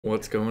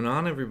What's going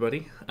on,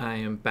 everybody? I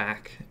am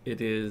back.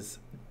 It is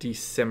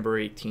December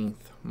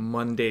 18th,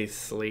 Monday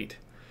slate.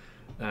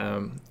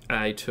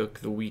 I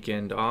took the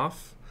weekend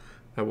off.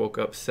 I woke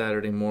up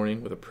Saturday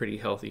morning with a pretty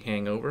healthy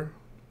hangover.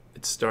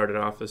 It started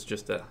off as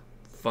just a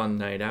fun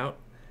night out.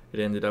 It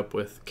ended up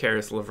with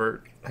Caris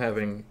LeVert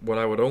having what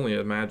I would only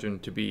imagine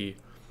to be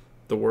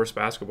the worst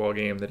basketball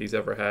game that he's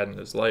ever had in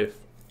his life.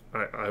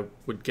 I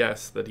would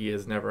guess that he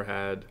has never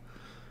had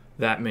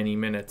that many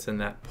minutes and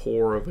that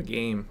poor of a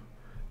game.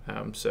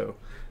 So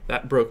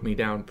that broke me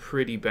down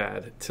pretty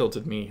bad. It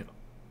tilted me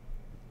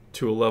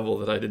to a level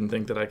that I didn't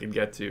think that I could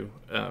get to.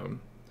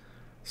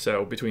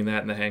 So between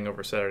that and the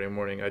hangover Saturday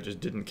morning, I just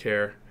didn't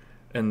care.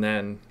 And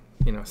then,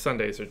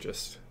 Sundays are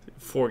just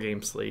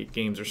 4-game slate.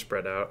 Games are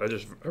spread out. I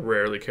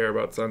rarely care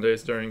about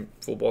Sundays during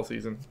football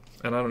season.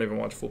 And I don't even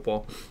watch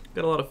football.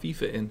 Got a lot of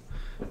FIFA in.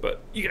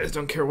 But you guys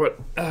don't care what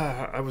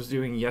I was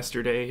doing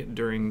yesterday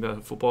during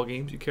the football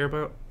games. You care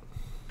about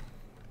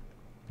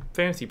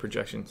fantasy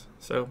projections.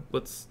 So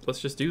let's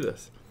just do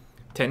this.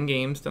 10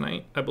 games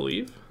tonight, I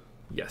believe.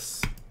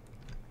 Yes.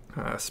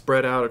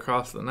 Spread out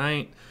across the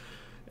night.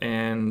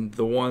 And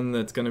the one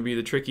that's going to be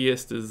the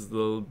trickiest is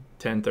the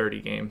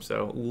 10:30 game.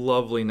 So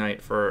lovely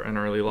night for an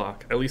early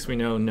lock. At least we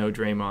know no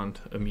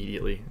Draymond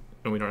immediately,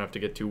 and we don't have to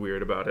get too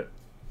weird about it.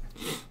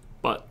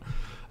 But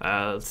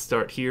let's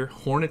start here.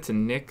 Hornets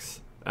and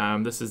Knicks.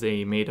 This is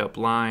a made-up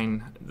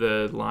line.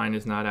 The line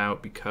is not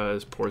out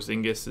because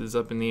Porzingis is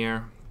up in the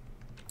air.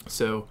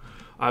 So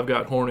I've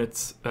got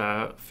Hornets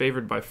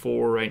favored by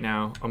 4 right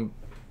now. I'm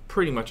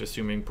pretty much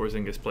assuming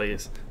Porzingis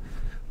plays.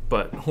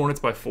 But Hornets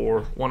by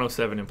 4,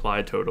 107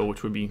 implied total,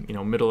 which would be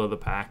middle of the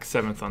pack,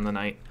 7th on the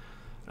night.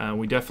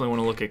 We definitely want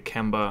to look at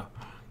Kemba.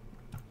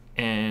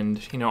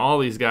 And all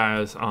these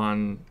guys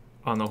on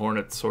the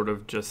Hornets sort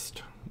of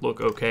just look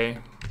okay.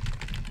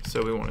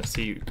 So we want to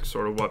see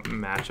sort of what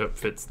matchup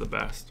fits the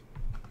best.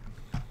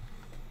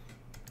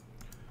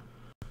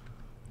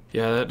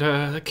 Yeah,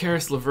 that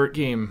Caris LeVert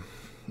game.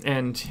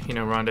 And,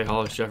 Rondé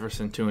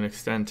Hollis-Jefferson to an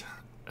extent.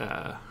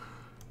 That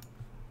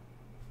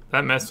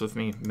messed with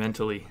me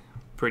mentally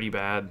pretty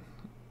bad.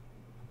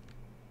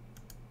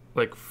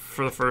 Like,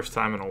 for the first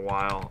time in a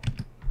while,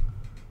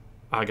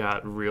 I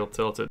got real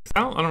tilted.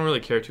 I don't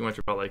really care too much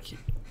about,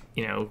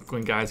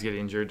 when guys get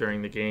injured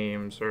during the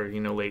games or,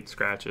 late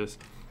scratches.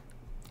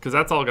 Because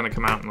that's all going to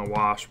come out in the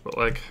wash. But,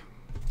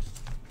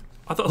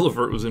 I thought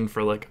LeVert was in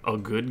for, a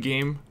good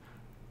game.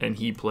 And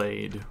he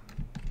played,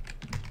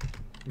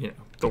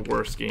 the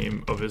worst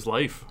game of his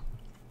life.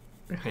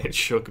 It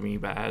shook me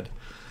bad.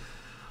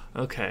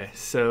 Okay,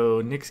 so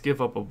Knicks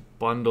give up a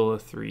bundle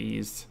of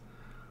threes.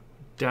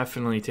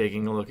 Definitely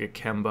taking a look at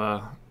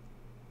Kemba.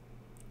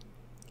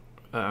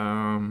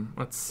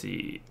 Let's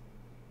see.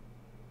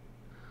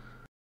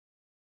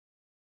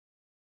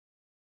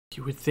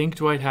 You would think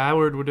Dwight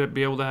Howard would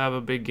be able to have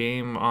a big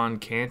game on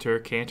Cantor.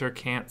 Cantor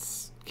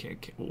can't.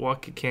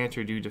 What could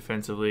Cantor do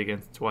defensively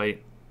against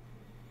Dwight?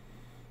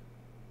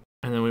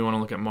 And then we want to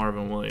look at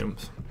Marvin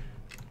Williams.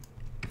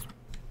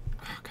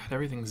 Oh, God,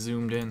 everything's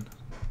zoomed in.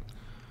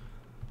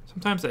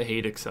 Sometimes I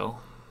hate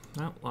Excel.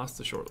 No, lost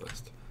the short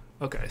list.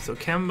 Okay, so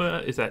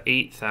Kemba is at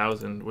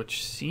 8,000,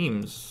 which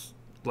seems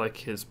like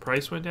his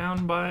price went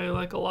down by a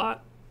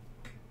lot.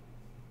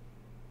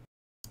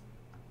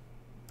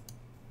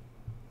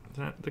 Is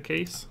that the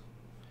case?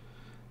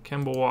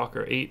 Kemba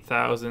Walker,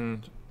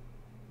 8,000.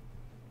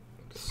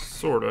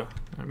 Sorta.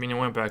 I mean, it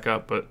went back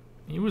up, but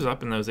he was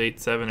up in those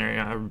 8-7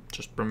 area. I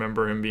just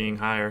remember him being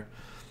higher.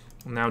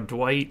 Now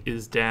Dwight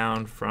is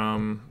down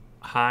from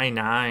high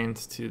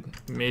 9s to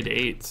mid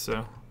 8s,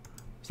 so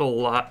there's a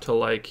lot to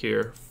like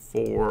here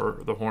for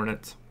the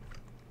Hornets.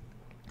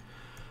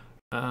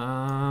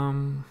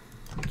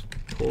 Let's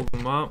pull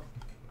them up.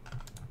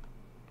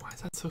 Why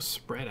is that so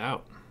spread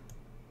out?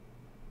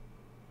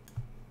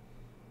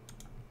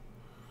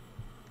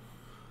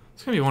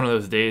 It's gonna be one of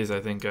those days,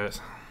 I think,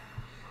 guys.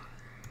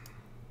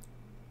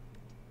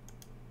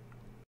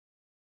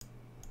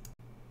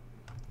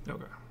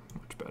 Okay,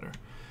 much better.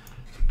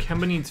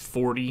 Kemba needs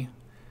 40.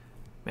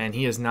 Man,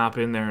 he has not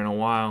been there in a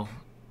while.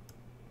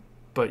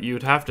 But you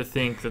would have to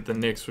think that the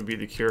Knicks would be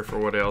the cure for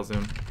what ails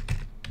him.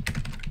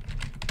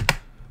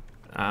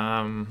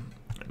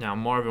 Now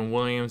Marvin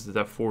Williams is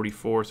at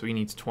 44, so he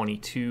needs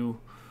 22.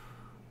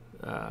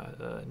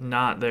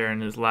 Not there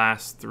in his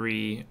last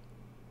 3.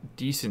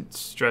 Decent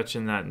stretch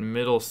in that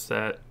middle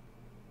set.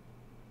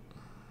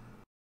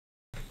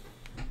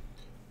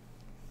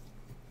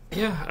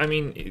 Yeah, I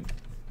mean,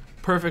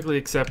 perfectly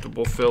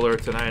acceptable filler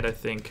tonight, I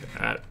think,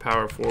 at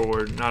power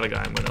forward. Not a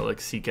guy I'm going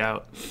to seek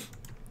out.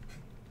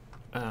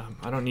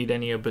 I don't need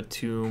any of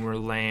Batum or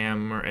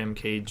Lamb or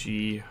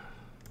MKG.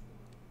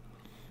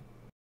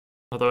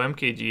 Although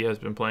MKG has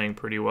been playing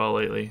pretty well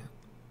lately.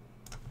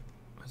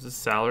 Has his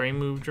salary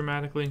moved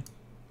dramatically?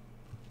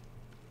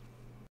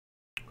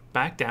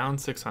 Back down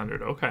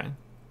 600. Okay.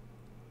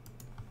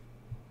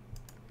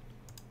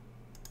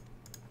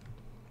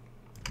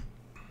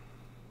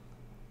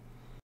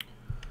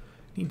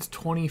 Needs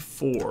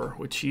 24,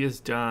 which he has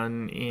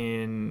done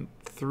in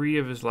 3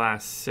 of his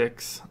last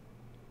 6.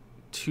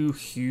 two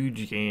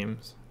huge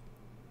games.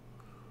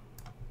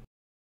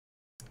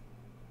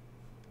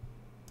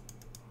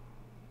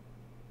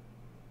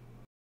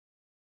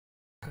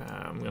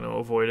 I'm going to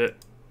avoid it.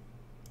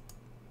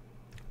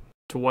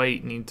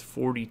 Dwight needs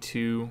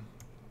 42.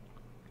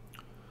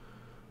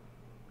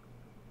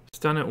 He's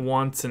done it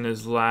once in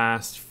his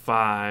last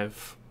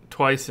 5,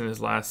 twice in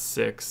his last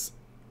 6.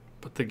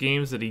 But the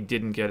games that he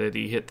didn't get it,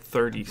 he hit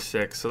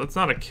 36. So that's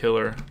not a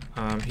killer.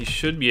 He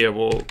should be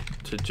able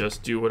to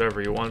just do whatever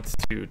he wants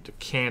to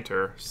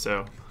canter.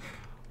 So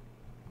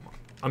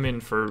I'm in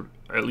for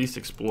at least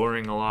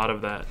exploring a lot of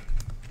that.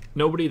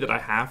 Nobody that I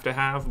have to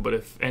have, but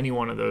if any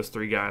one of those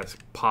 3 guys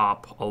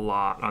pop a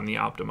lot on the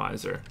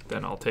optimizer,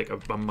 then I'll take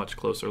a much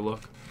closer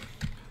look.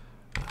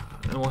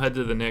 And we'll head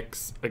to the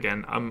Knicks.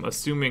 Again, I'm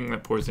assuming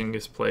that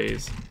Porzingis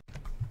plays.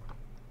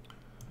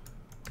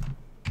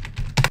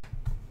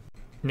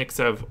 Knicks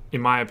have,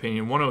 in my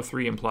opinion,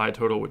 103 implied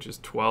total, which is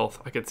 12th.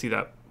 I could see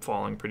that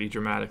falling pretty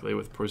dramatically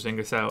with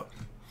Porzingis out.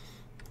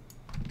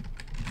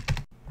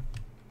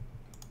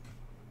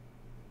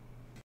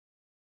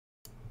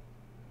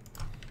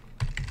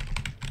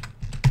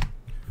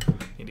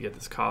 Need to get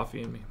this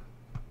coffee in me.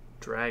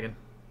 Dragon.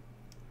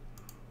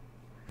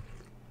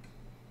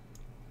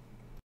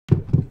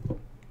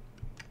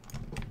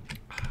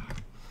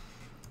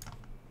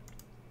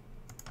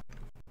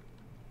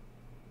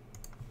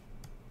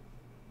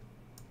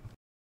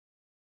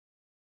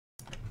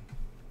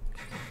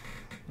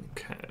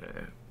 Okay.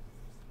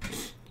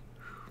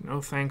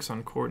 No thanks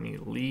on Courtney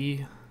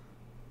Lee.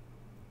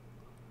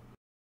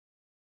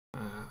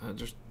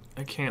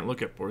 I can't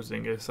look at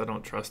Porzingis. I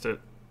don't trust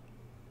it.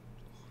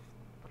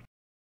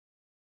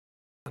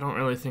 I don't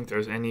really think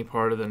there's any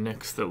part of the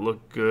Knicks that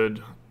look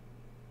good.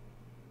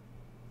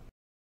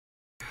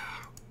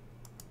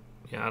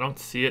 Yeah, I don't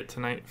see it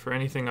tonight for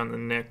anything on the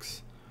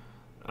Knicks.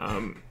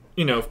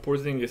 You know, if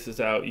Porzingis is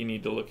out, you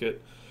need to look at...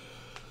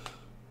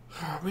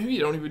 Maybe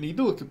you don't even need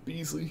to look at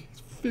Beasley.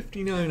 It's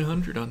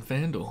 5,900 on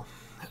FanDuel.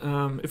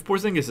 If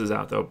Porzingis is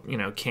out, though, you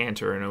know,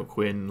 Cantor and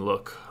O'Quinn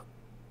look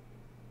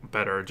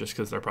better just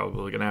because they're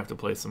probably going to have to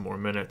play some more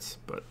minutes.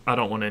 But I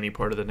don't want any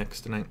part of the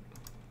Knicks tonight.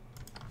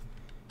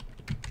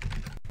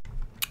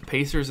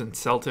 Pacers and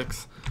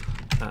Celtics.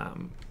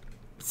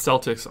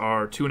 Celtics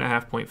are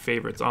 2.5-point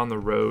favorites on the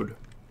road.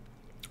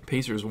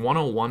 Pacers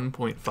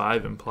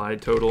 101.5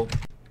 implied total,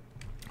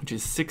 which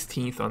is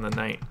 16th on the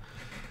night.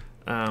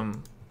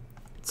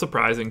 It's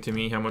surprising to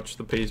me how much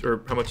the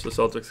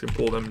Celtics can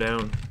pull them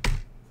down.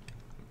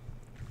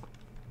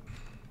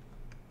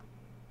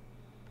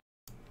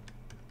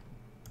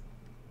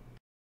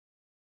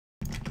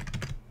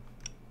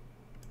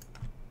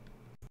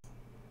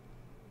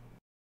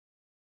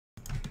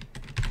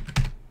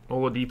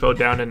 Oladipo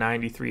down to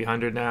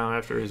 9,300 now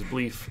after his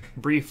brief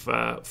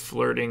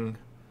flirting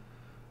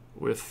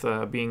with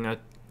being a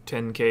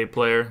 10K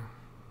player.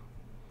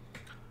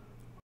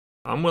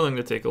 I'm willing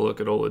to take a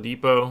look at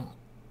Oladipo.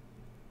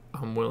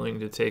 I'm willing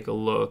to take a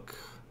look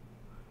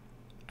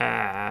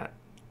at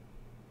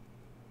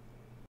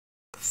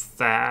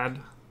Thad.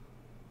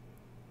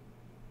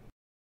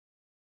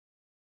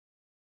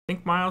 I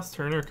think Miles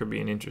Turner could be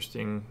an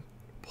interesting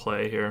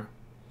play here.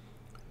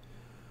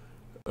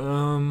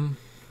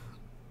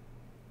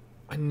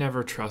 I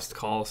never trust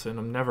Collison.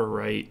 I'm never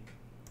right.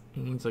 He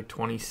needs like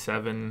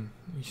 27.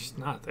 He's just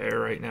not there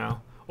right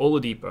now.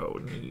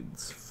 Oladipo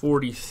needs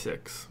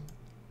 46.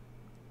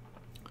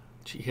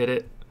 He hit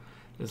it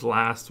his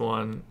last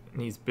one,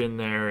 and he's been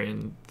there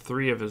in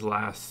 3 of his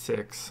last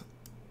 6.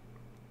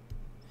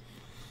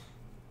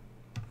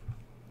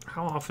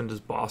 How often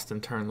does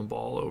Boston turn the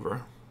ball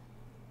over?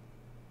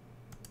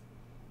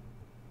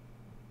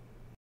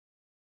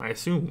 I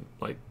assume,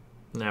 like,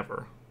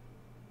 never.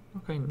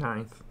 Okay,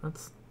 9th.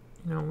 That's,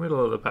 you know,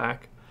 middle of the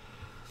pack.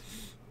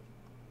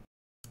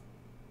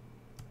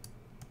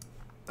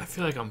 I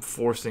feel like I'm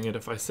forcing it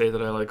if I say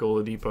that I like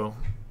Oladipo.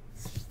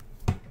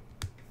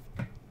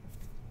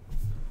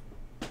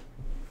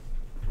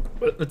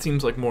 But it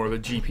seems like more of a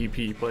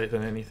GPP play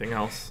than anything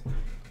else.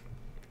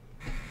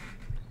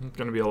 There's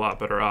going to be a lot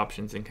better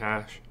options in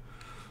cash.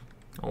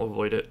 I'll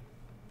avoid it.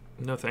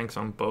 No thanks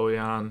on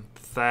Bojan.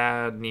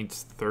 Thad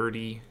needs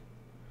 30.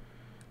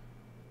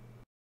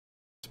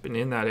 It's been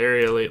in that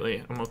area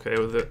lately. I'm okay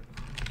with it.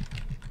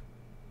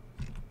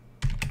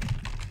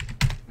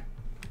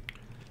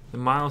 The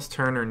Miles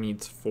Turner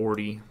needs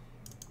 40.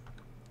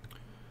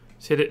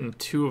 He's hit it in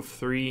 2 of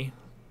 3.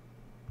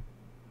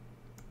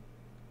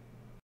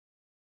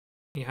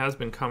 He has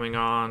been coming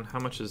on. How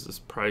much has this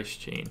price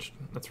changed?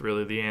 That's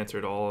really the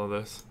answer to all of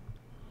this.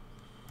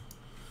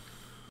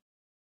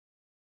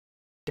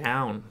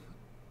 Down.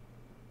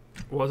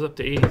 Was up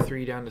to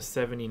 83, down to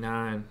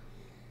 79.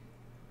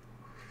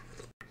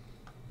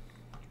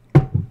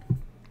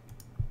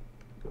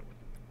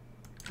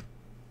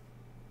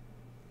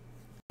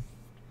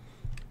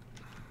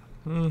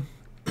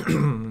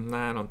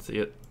 Nah, I don't see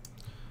it.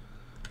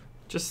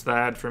 Just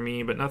that for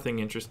me, but nothing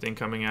interesting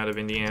coming out of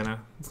Indiana.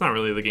 It's not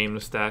really the game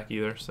to stack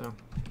either, so.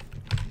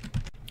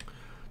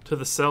 To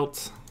the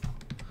Celts.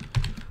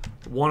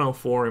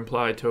 104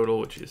 implied total,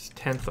 which is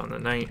 10th on the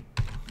night.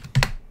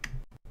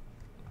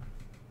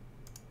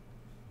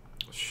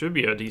 Should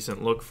be a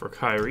decent look for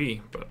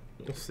Kyrie, but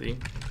we'll see.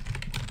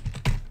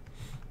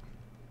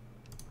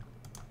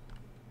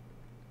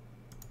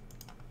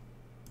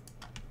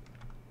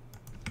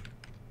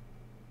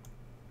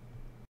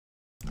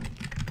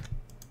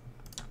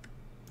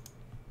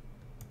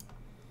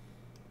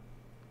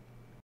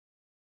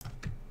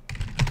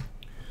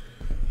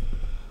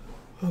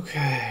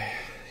 Okay,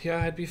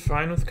 yeah, I'd be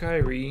fine with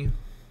Kyrie.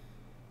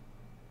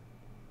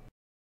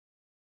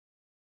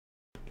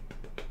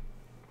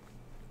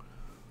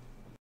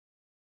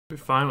 Be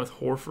fine with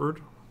Horford.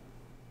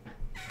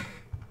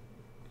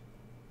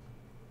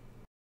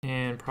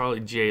 And probably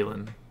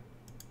Jalen.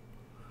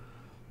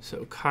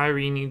 So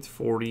Kyrie needs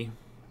 40.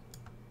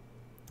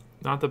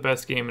 Not the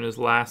best game in his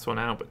last one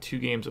out, but 2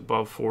 games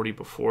above 40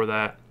 before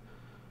that.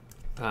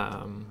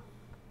 Yeah,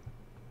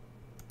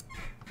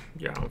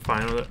 I'm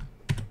fine with it.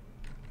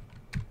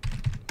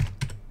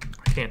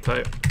 I can't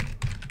type.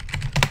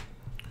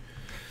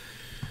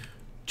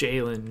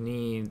 Jalen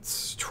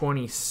needs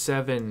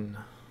 27.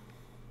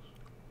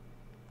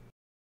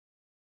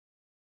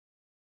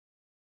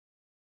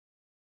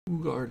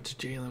 Who guards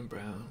Jaylen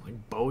Brown?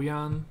 Like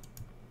Bojan?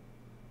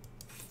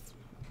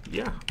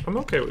 Yeah, I'm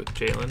okay with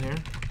Jalen here.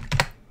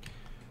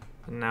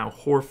 And now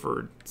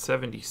Horford,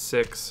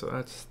 76, so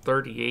that's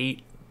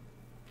 38.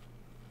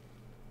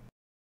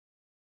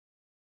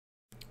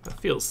 That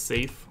feels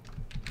safe.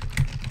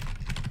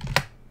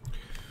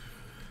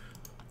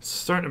 It's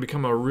starting to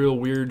become a real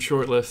weird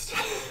short list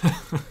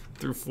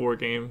through 4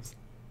 games.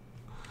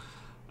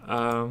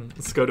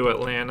 Let's go to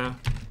Atlanta.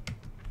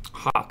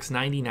 Hawks,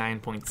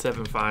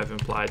 99.75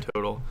 implied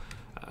total.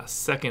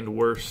 Second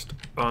worst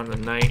on the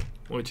night,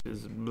 which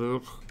is,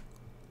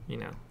 you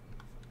know,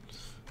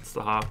 it's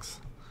the Hawks.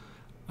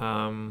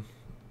 I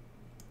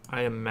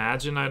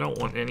imagine I don't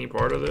want any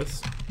part of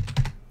this.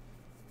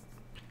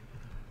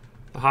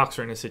 The Hawks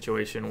are in a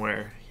situation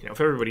where, you know,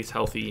 if everybody's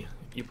healthy,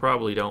 you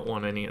probably don't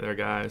want any of their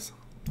guys.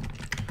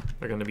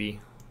 They're going to be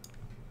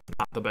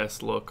not the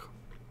best look.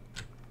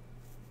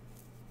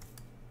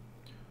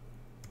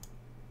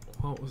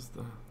 What was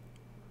the...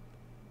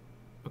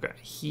 Okay,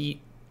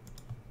 Heat.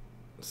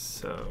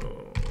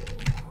 So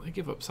they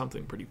give up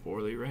something pretty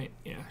poorly, right?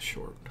 Yeah,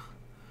 short.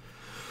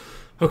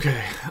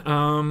 Okay.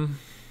 I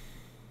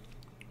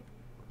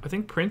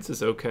think Prince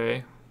is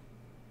okay.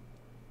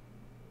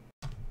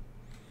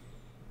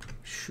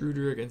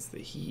 Schroeder against the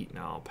Heat.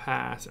 Now I'll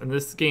pass. And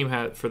this game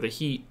had for the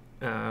Heat,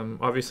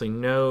 obviously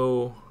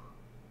no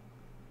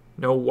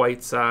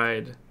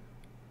Whiteside.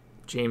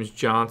 James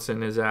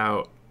Johnson is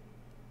out.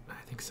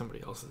 I think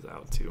somebody else is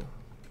out too.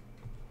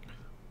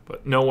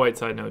 But no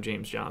Whiteside, no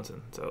James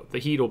Johnson. So the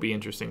Heat will be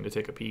interesting to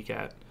take a peek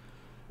at.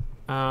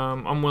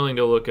 I'm willing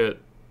to look at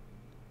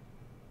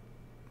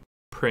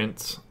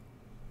Prince.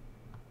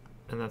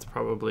 And that's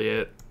probably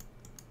it.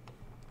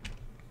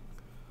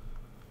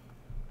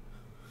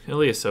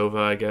 Ilyasova,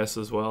 I guess,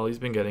 as well. He's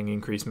been getting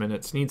increased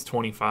minutes. Needs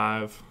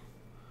 25.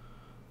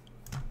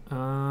 You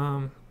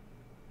know,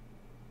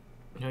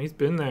 he's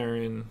been there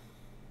in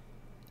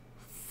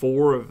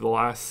 4 of the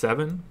last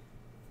 7.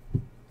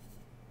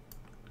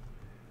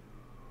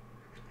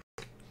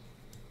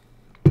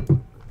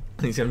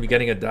 He's going to be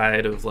getting a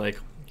diet of, like,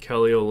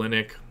 Kelly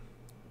Olynyk,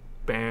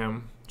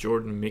 Bam,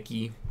 Jordan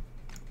Mickey.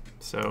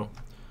 So,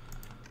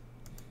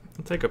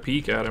 I'll take a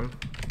peek at him.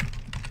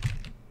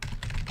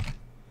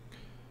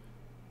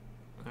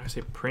 I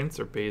say Prince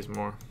or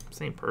Bazemore?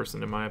 Same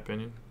person, in my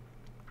opinion.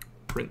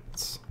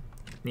 Prince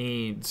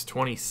needs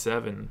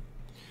 27.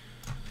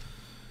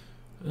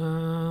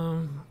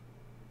 4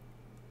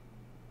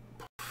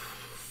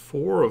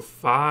 of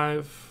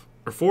 5,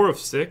 or 4 of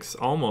 6,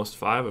 almost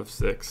 5 of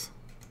 6.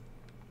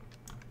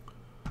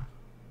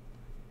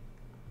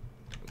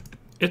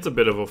 It's a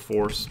bit of a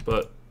force,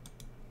 but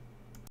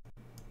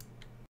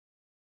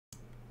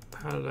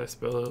how did I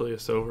spell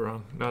Ilyasova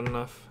wrong? Not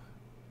enough.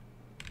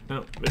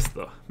 No, missed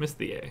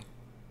the A.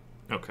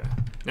 Okay.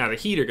 Now the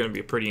Heat are going to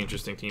be a pretty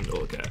interesting team to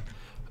look at.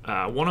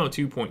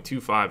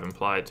 102.25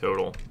 implied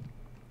total.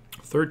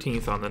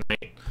 13th on the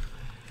night.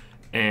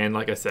 And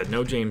like I said,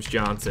 no James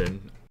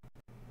Johnson.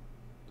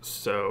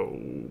 So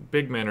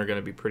big men are going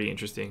to be pretty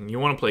interesting. You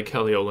want to play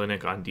Kelly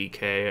Olynyk on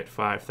DK at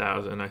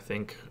 5,000. I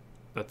think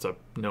that's a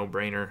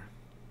no-brainer.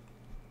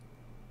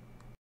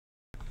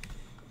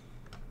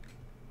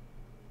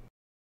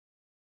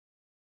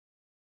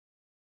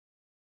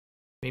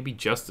 Maybe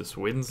Justice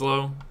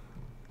Winslow,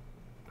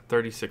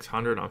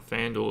 3,600 on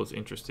FanDuel is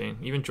interesting.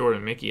 Even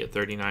Jordan Mickey at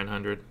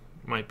 3,900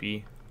 might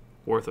be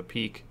worth a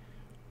peek.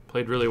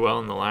 Played really well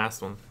in the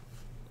last one.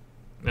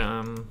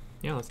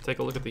 Yeah, let's take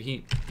a look at the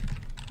Heat.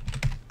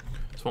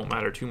 This won't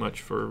matter too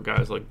much for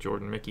guys like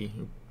Jordan Mickey.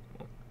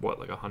 What,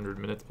 like 100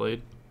 minutes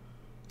played?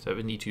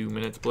 72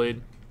 minutes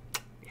played?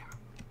 Yeah.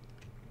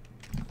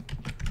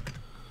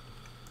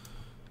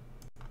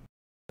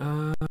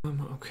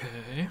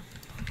 Okay.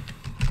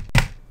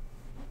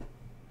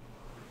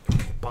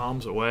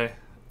 Bombs away.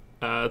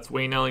 It's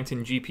Wayne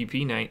Ellington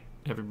GPP night,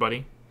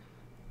 everybody.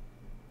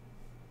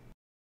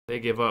 They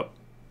give up.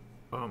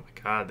 Oh my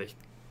God, the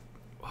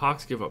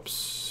Hawks give up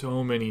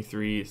so many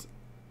threes.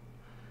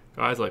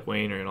 Guys like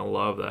Wayne are gonna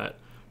love that.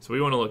 So we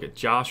want to look at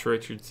Josh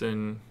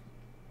Richardson.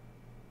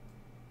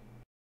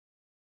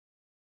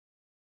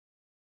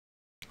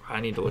 I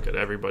need to look at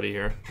everybody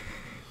here.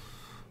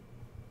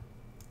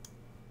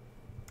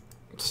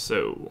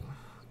 So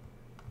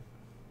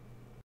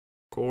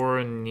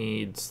Goran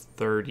needs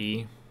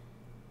 30.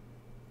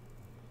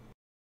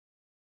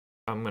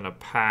 I'm going to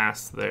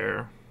pass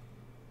there.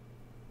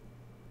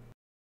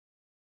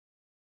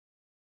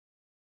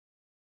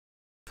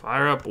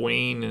 Fire up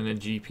Wayne in a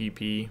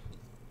GPP.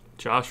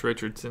 Josh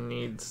Richardson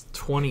needs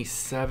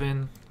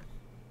 27.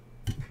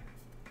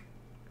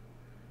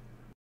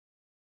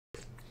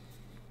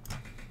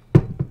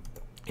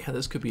 Yeah,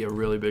 this could be a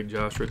really big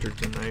Josh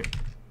Richardson night.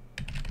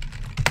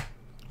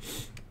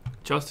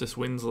 Justice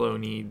Winslow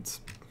needs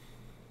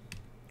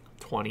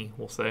 20,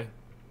 we'll say.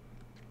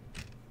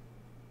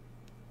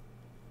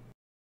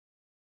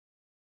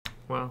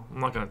 Well, I'm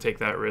not going to take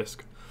that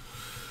risk.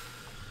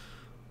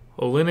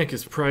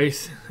 Olynyk's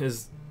price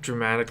is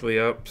dramatically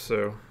up,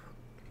 so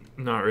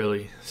I'm not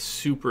really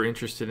super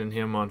interested in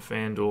him on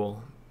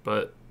FanDuel,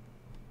 but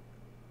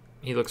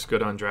he looks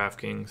good on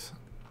DraftKings.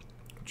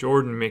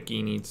 Jordan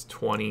Mickey needs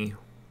 20.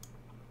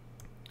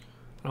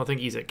 I don't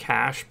think he's a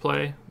cash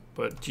play,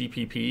 but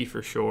GPP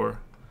for sure.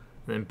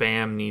 And then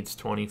Bam needs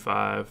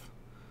 25.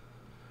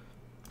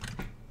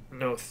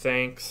 No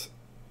thanks.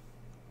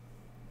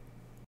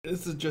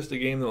 This is just a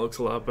game that looks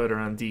a lot better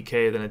on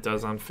DK than it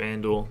does on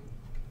FanDuel.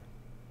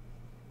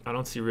 I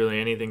don't see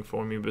really anything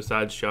for me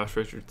besides Josh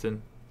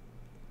Richardson.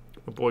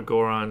 My boy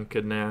Goran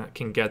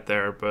can get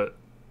there, but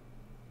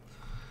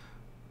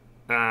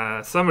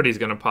somebody's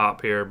going to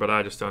pop here, but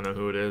I just don't know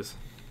who it is.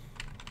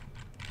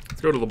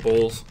 Let's go to the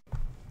Bulls.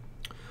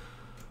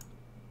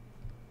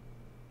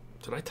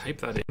 Did I type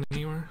that in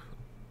anywhere?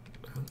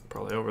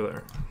 Probably over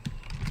there.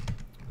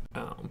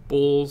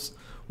 Bulls,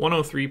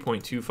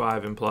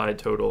 103.25 implied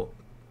total.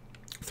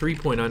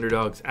 3-point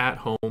underdogs at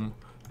home,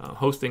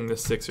 hosting the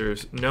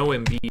Sixers. No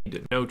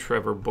Embiid, no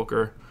Trevor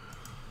Booker.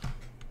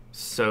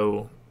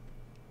 So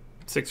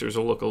Sixers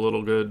will look a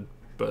little good,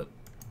 but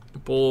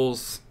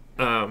Bulls,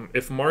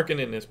 if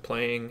Markkanen is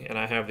playing, and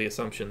I have the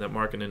assumption that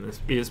Markkanen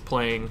is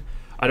playing,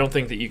 I don't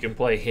think that you can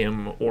play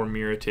him or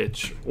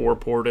Mirotic or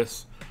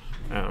Portis.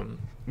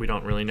 We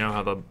don't really know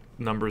how the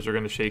numbers are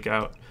going to shake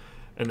out.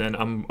 And then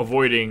I'm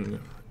avoiding,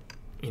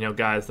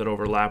 guys that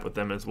overlap with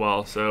them as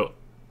well. So,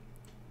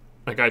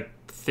 I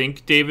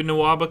think David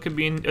Nwaba could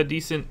be a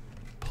decent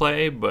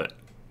play, but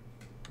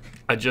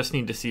I just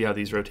need to see how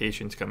these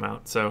rotations come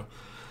out. So,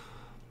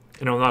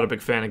 I'm not a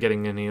big fan of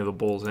getting any of the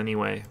Bulls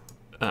anyway.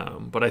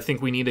 But I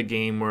think we need a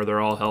game where they're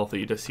all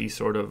healthy to see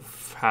sort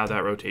of how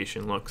that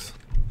rotation looks.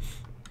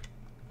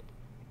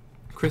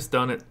 Chris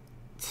Dunn at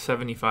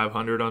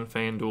 7,500 on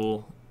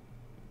FanDuel,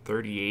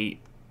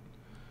 38.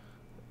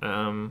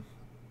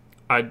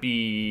 I'd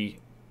be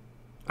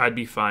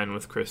fine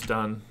with Chris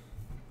Dunn.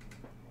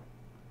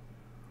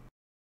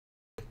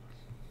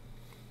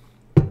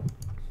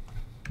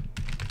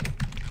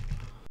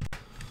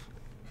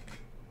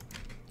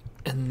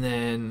 And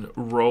then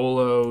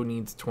Rolo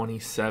needs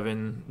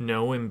 27.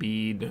 No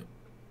Embiid.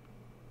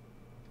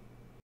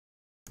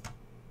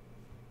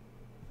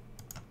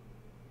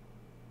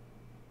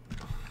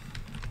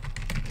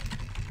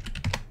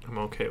 I'm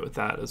okay with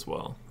that as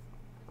well.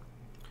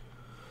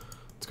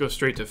 Let's go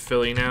straight to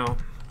Philly now.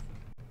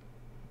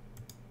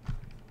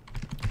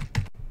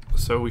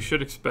 So we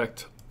should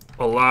expect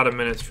a lot of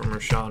minutes from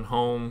Richaun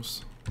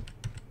Holmes.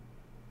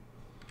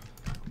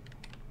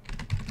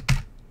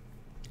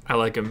 I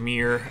like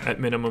Amir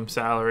at minimum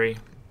salary.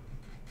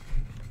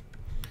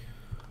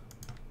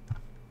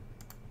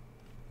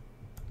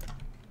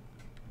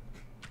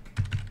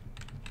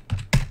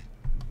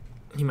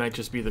 He might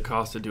just be the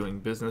cost of doing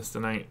business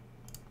tonight.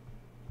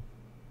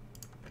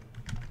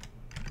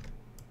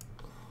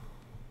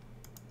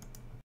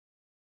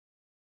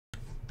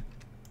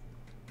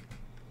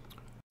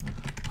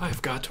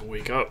 I've got to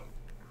wake up.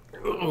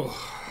 Ugh.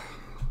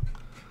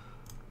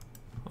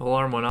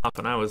 Alarm went off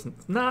and I was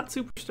not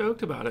super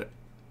stoked about it.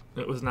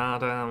 It was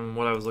not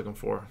what I was looking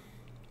for.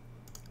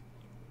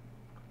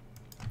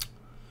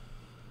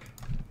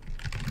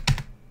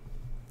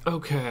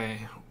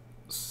 Okay,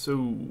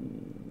 so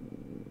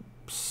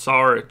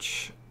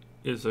Saric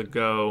is a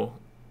go.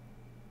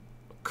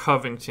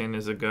 Covington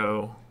is a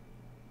go.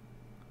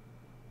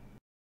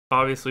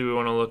 Obviously, we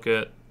want to look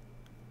at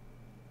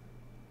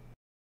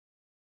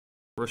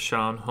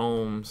Richaun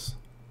Holmes.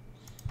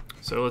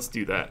 So let's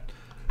do that.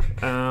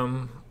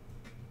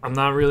 I'm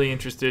not really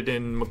interested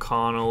in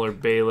McConnell or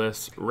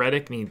Bayless.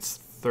 Redick needs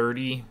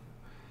 30.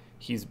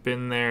 He's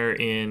been there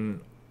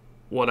in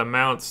what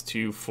amounts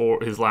to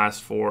his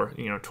last four,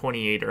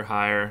 28 or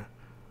higher.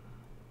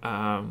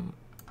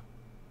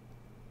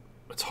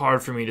 It's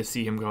hard for me to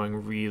see him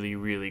going really,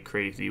 really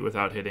crazy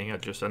without hitting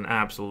just an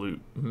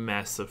absolute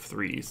mess of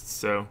threes.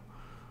 So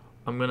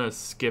I'm going to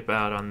skip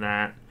out on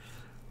that.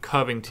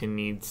 Covington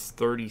needs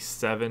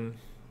 37.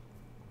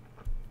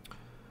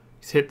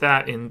 He's hit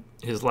that in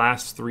his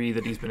last 3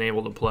 that he's been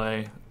able to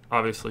play.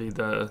 Obviously,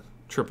 the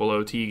triple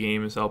OT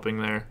game is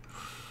helping there.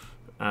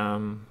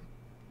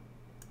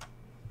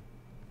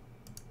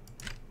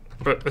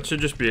 But that should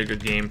just be a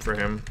good game for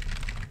him.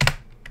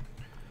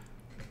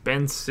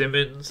 Ben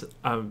Simmons,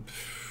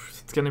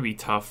 it's going to be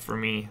tough for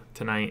me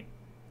tonight.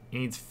 He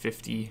needs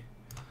 50.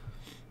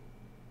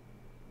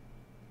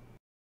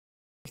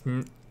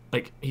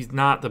 Like, he's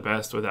not the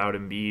best without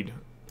Embiid.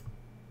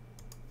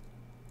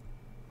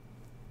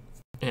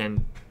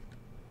 And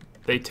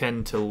they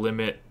tend to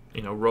limit,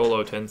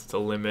 Rolo tends to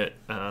limit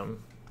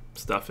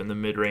stuff in the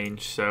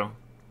mid-range. So I'm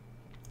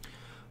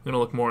going to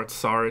look more at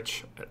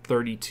Saric at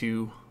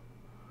 32.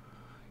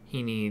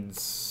 He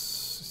needs,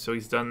 so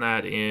he's done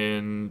that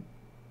in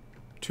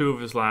 2 of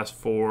his last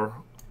 4.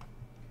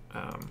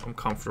 I'm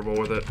comfortable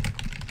with it.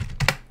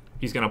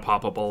 He's going to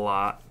pop up a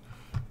lot,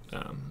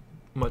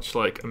 much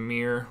like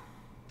Amir.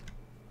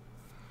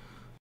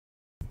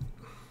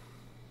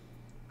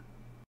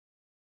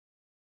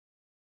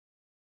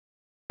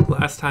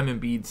 Last time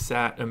Embiid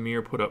sat,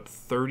 Amir put up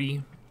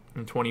 30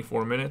 in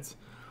 24 minutes.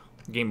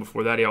 The game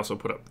before that, he also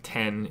put up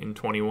 10 in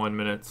 21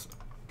 minutes.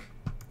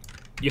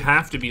 You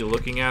have to be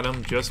looking at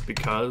him just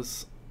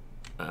because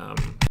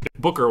if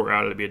Booker were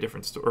out, it'd be a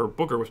different story. Or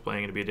Booker was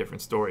playing, it'd be a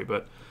different story.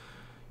 But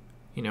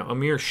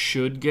Amir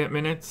should get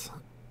minutes.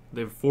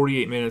 They have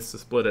 48 minutes to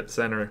split at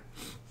center.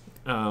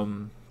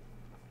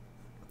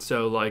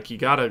 So like you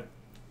gotta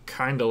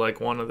kind of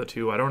like one of the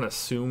two. I don't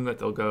assume that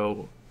they'll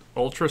go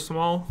ultra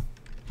small.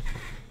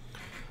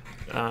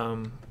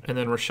 And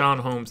then Rashawn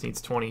Holmes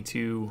needs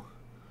 22.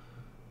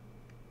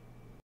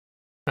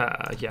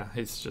 Yeah,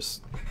 it's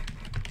just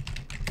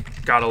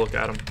gotta look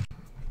at him.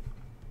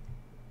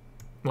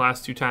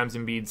 Last 2 times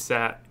Embiid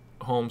sat,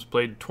 Holmes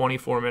played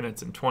 24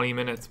 minutes and 20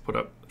 minutes, put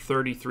up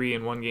 33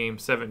 in one game,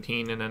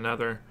 17 in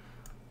another.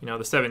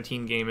 The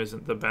 17 game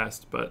isn't the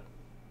best, but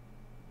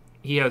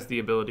he has the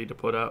ability to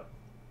put up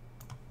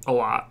a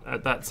lot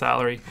at that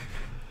salary.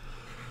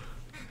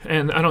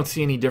 And I don't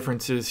see any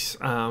differences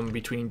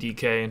between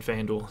DK and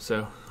FanDuel,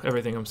 so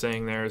everything I'm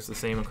saying there is the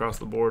same across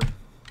the board.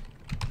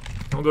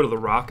 I'll go to the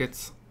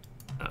Rockets.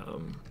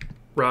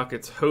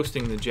 Rockets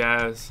hosting the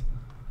Jazz.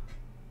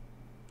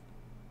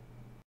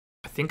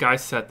 I think I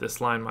set this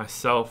line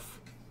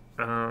myself,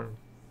 but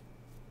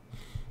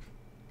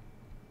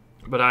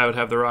I would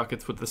have the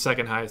Rockets with the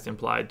second highest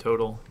implied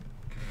total.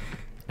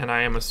 And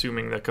I am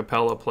assuming that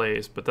Capella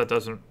plays, but that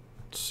doesn't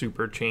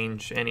super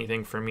change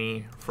anything for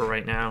me for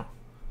right now.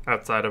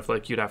 Outside of,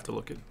 like, you'd have to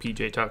look at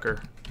PJ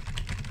Tucker.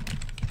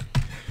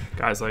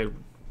 Guys like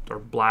are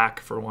black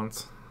for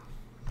once.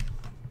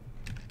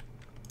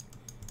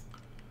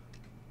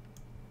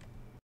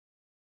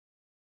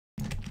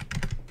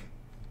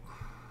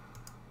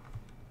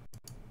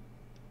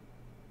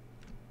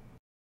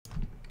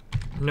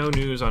 No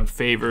news on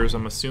Favors.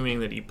 I'm assuming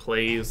that he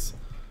plays.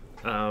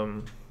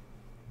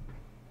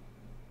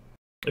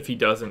 If he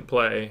doesn't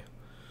play,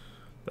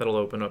 that'll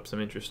open up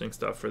some interesting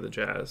stuff for the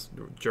Jazz.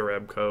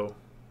 Jerebko,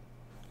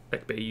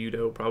 Ekpe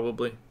Udoh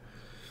probably.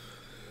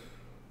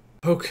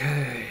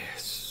 Okay,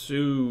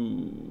 so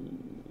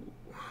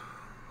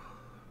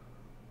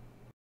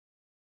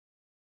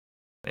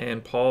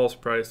and Paul's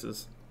price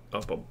is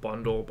up a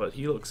bundle, but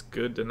he looks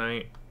good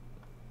tonight.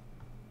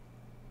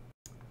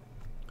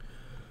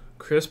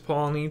 Chris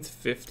Paul needs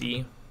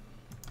 50,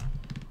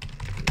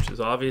 which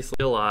is obviously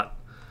a lot.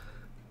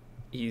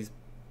 He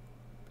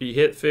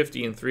hit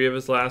 50 in 3 of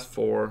his last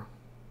 4,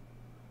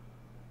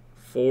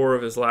 4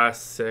 of his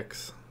last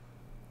 6.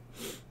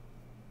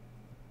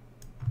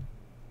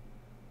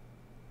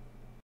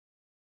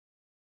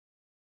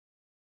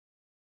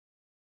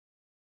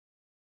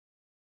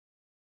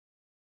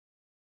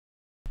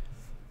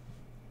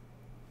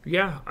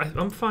 Yeah,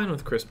 I'm fine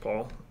with Chris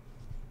Paul.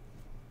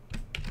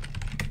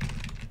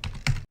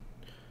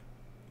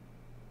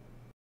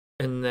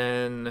 And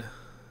then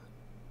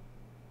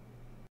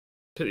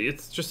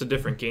it's just a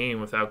different game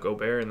without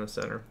Gobert in the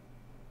center.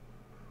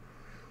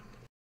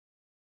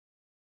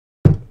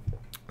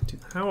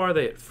 Dude, how are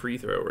they at free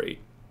throw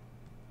rate?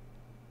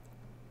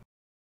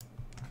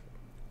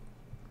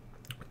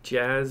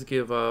 Jazz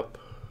give up.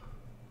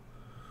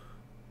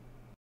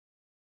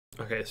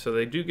 Okay, so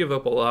they do give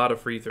up a lot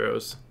of free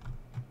throws.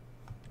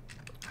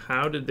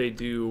 How did they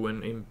do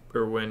when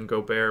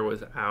Gobert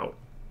was out?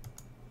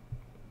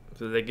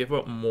 Did they give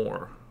up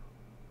more?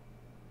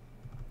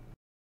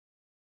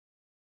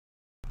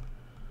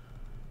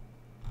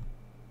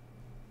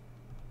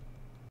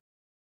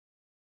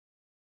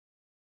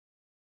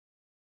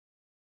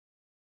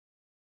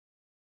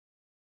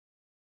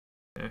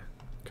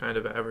 Kind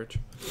of average.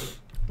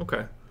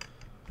 Okay.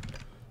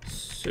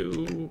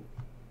 So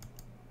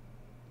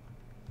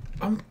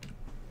I'm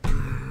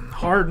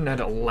Harden at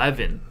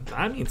 11.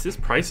 That means his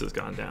price has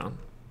gone down.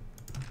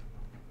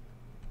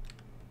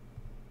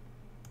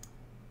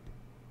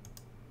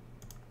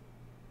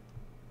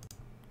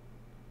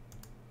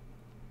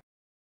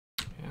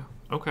 Yeah.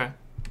 Okay.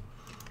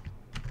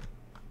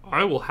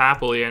 I will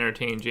happily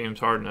entertain James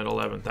Harden at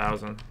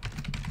 11,000.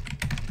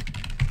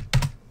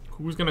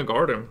 Who's gonna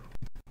guard him?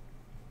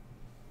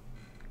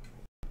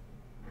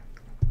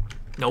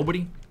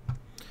 Nobody.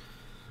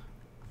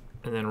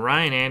 And then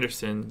Ryan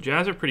Anderson.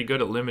 Jazz are pretty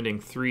good at limiting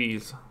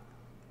threes,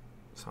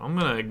 so I'm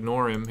going to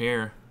ignore him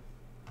here.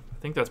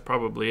 I think that's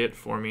probably it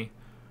for me.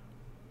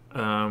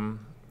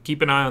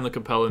 Keep an eye on the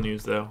Capella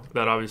news, though.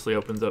 That obviously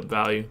opens up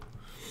value.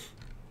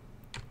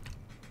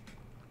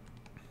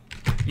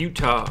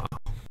 Utah.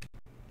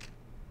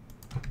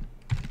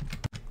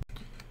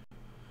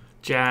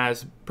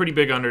 Jazz, pretty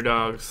big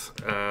underdogs.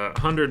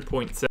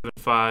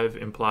 100.75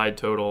 implied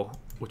total,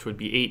 which would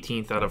be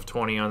 18th out of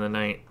 20 on the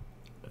night.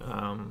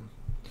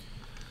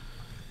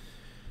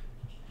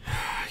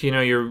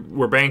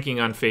 We're banking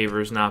on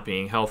Favors not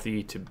being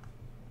healthy to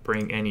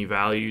bring any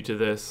value to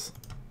this.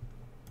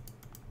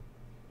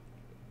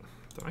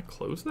 Did I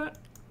close that?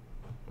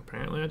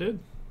 Apparently I did.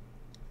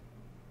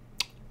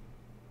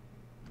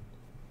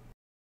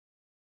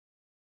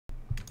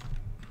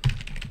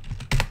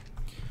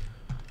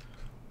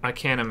 I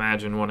can't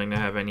imagine wanting to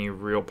have any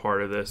real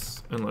part of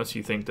this unless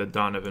you think that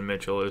Donovan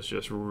Mitchell is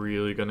just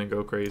really going to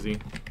go crazy.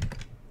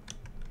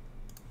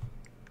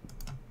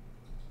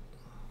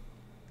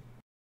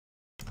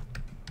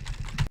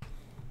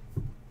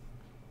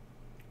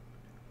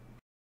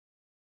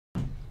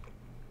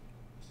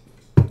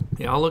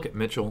 Yeah, I'll look at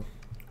Mitchell.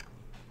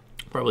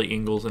 Probably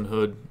Ingles and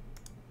Hood,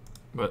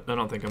 but I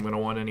don't think I'm going to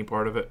want any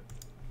part of it.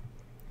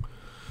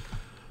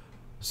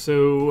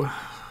 So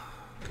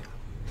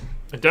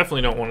I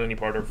definitely don't want any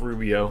part of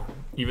Rubio,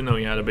 even though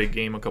he had a big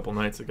game a couple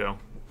nights ago.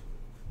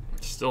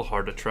 It's still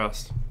hard to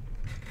trust,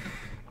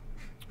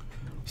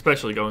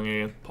 especially going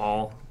against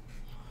Paul.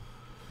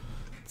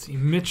 Let's see,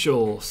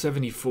 Mitchell,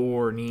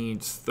 74,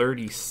 needs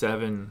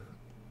 37.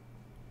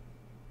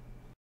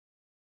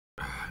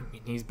 I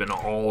mean, he's been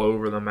all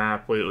over the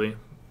map lately.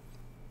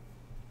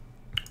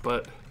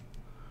 But,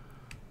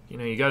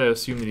 you got to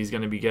assume that he's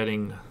going to be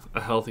getting a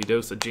healthy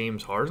dose of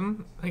James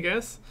Harden, I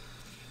guess.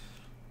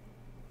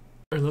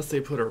 Unless they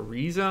put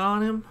Ariza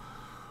on him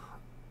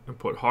and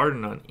put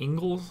Harden on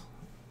Ingles.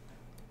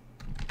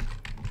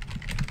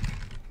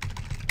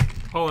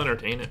 I'll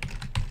entertain it.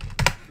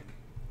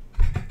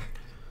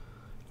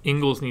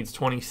 Ingles needs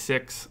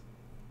 26.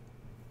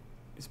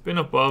 He's been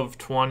above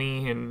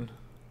 20 in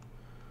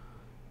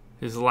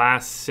his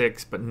last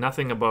 6, but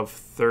nothing above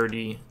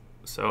 30.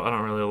 So I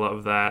don't really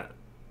love that.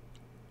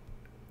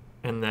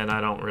 And then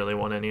I don't really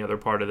want any other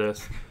part of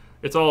this.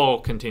 It's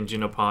all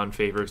contingent upon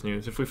Favors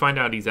news. If we find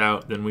out he's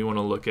out, then we want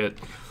to look at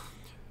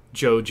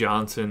Joe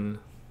Johnson.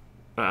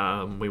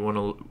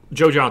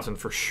 Joe Johnson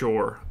for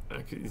sure.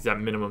 He's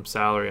at minimum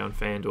salary on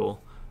FanDuel.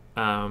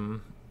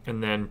 And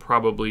then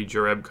probably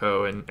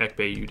Jerebko and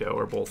Ekpe Udoh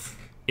are both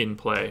in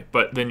play.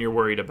 But then you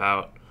want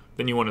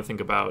to think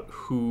about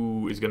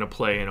who is going to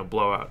play in a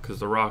blowout, because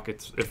the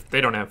Rockets, if they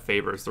don't have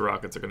Favors, the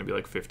Rockets are going to be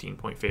like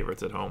 15-point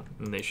favorites at home,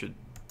 and they should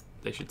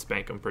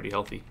spank them pretty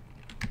healthy.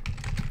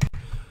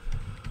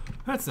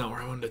 That's not where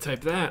I wanted to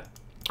type that.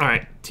 All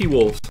right,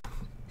 T-Wolves.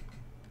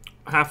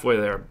 Halfway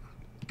there.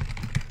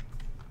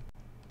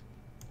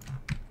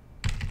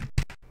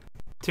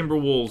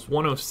 Timberwolves,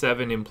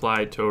 107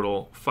 implied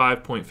total,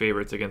 5-point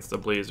favorites against the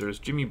Blazers.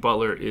 Jimmy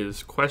Butler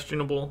is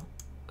questionable.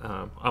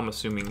 I'm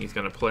assuming he's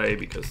going to play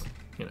because,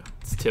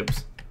 it's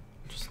Tibbs.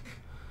 Just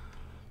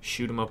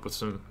shoot him up with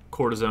some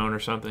cortisone or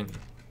something.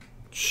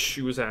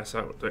 Shoo his ass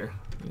out there.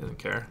 He doesn't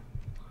care.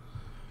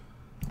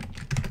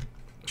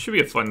 Should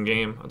be a fun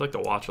game. I'd like to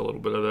watch a little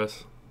bit of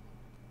this,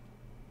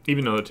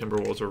 even though the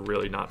Timberwolves are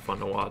really not fun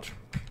to watch.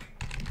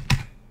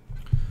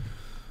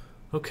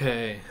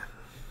 Okay.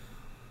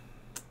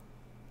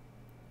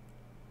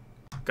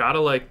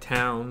 Gotta like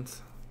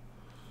Towns.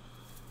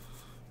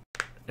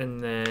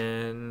 And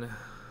then,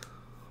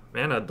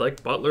 man, I'd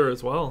like Butler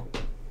as well.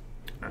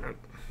 I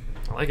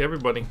like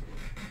everybody.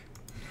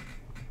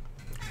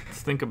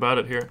 Let's think about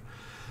it here.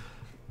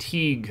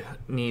 Teague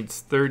needs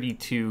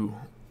 32.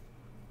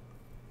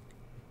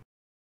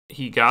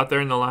 He got there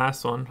in the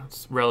last one.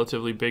 It's a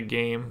relatively big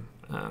game,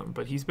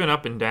 but he's been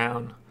up and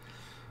down.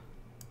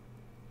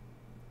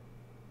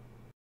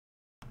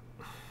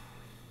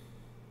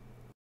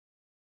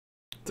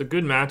 It's a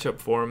good matchup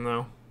for him,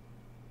 though.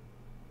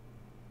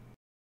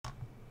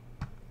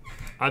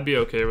 I'd be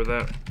okay with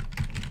that.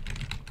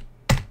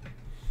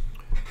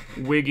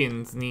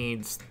 Wiggins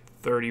needs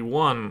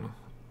 31.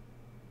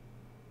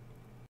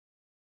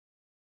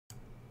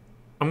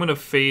 I'm going to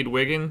fade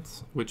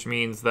Wiggins, which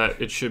means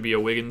that it should be a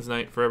Wiggins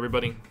night for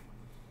everybody.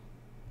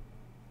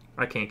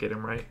 I can't get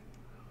him right.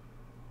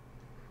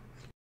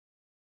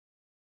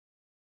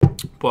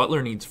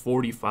 Butler needs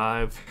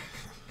 45.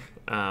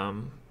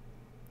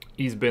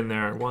 He's been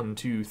there 1,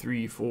 2,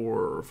 3,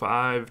 4,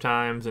 5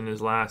 times in his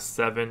last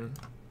 7.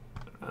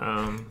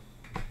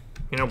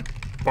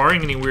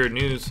 Barring any weird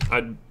news,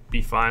 I'd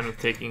be fine with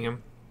taking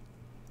him.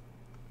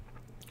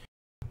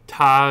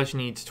 Taj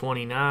needs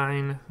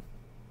 29.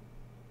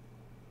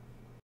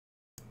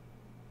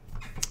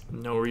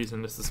 No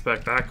reason to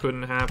suspect that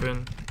couldn't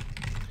happen.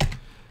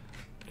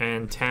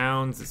 And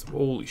Towns is,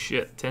 holy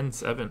shit,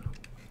 10-7.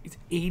 He's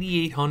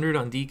 8,800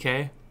 on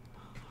DK.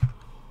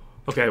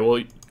 Okay,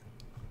 well,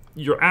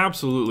 you're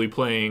absolutely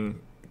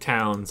playing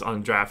Towns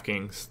on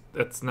DraftKings.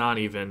 That's not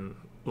even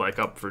like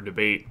up for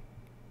debate.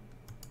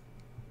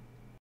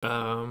 Where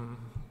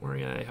are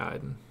they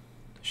hiding?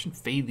 I shouldn't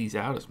fade these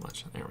out as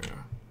much. There we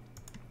are.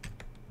 I'm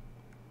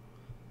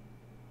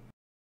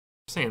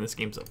saying this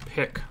game's a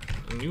pick.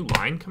 A new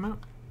line come out?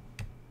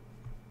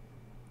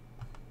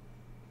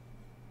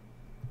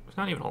 There's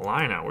not even a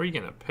line out. Where are you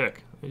getting a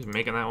pick? Are you just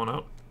making that one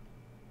up?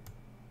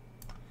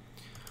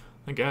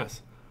 I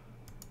guess.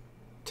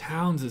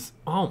 Towns is...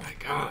 Oh my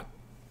god.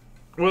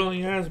 Well,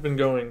 he has been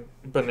going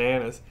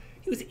bananas.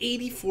 He was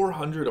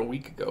 8,400 a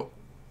week ago.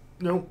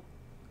 No,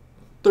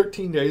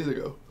 13 days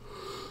ago.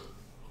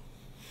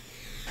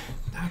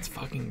 That's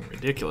fucking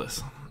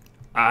ridiculous.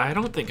 I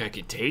don't think I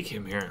could take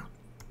him here.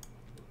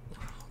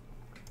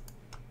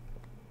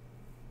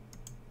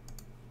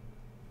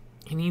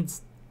 He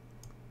needs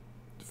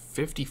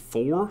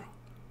 54,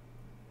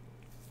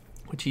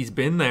 which he's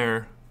been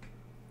there,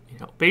 you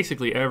know,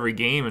 basically every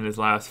game in his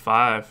last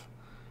 5.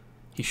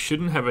 He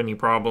shouldn't have any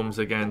problems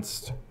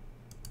against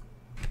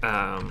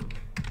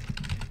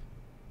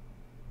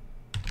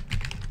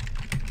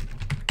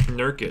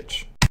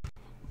Nurkic.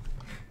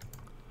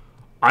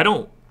 I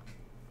don't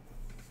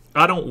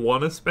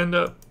want to spend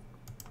up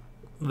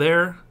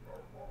there.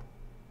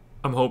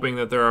 I'm hoping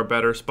that there are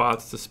better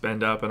spots to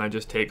spend up and I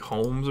just take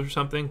Holmes or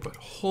something, but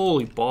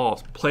holy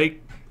balls.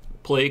 Play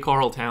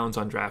Karl Towns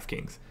on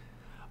DraftKings.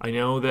 I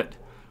know that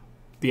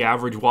the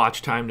average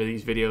watch time to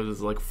these videos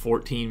is like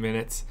 14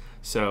 minutes,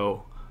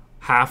 so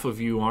half of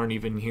you aren't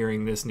even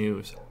hearing this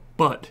news.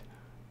 But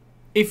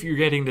if you're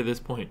getting to this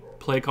point,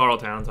 play Karl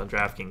Towns on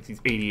DraftKings. He's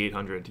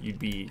 8,800. You'd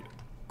be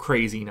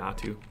crazy not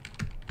to.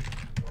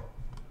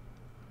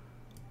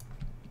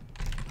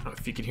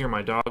 If you could hear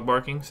my dog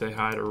barking, say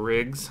hi to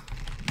Riggs.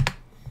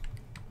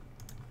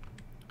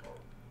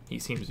 He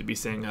seems to be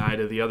saying hi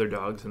to the other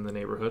dogs in the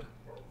neighborhood.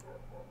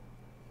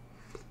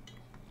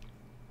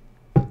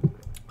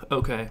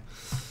 Okay.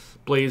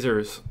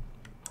 Blazers,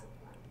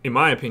 in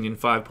my opinion,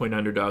 5-point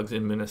underdogs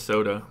in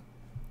Minnesota.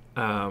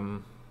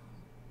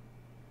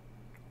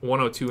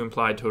 102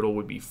 implied total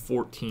would be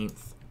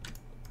 14th.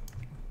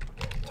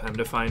 Time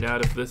to find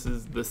out if this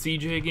is the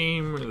CJ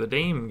game or the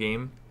Dame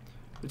game.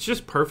 It's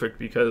just perfect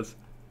because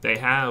they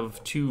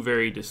have two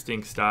very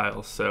distinct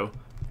styles, so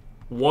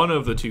one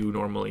of the two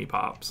normally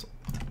pops.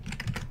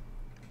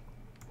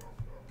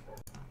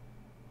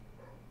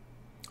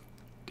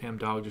 Damn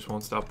dog just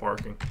won't stop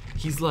barking.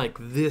 He's like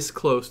this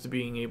close to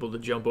being able to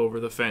jump over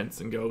the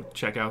fence and go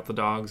check out the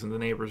dogs in the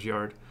neighbor's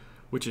yard,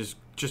 which is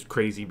just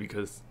crazy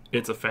because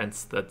it's a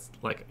fence that's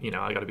like, you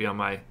know, I gotta be on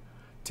my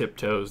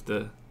tiptoes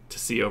to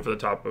see over the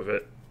top of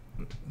it.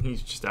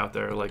 He's just out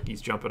there like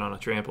he's jumping on a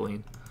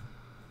trampoline.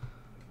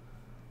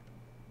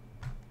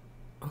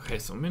 Okay,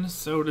 so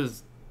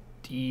Minnesota's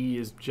D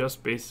is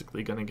just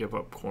basically going to give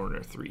up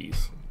corner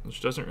threes, which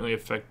doesn't really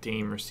affect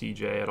Dame or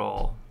CJ at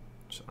all.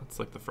 That's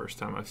like the first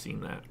time I've seen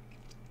that.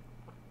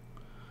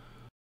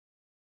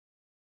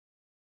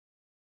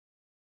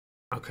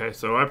 Okay,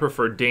 so I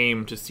prefer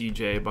Dame to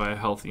CJ by a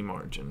healthy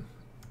margin.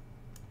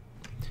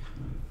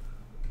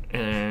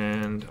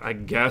 And I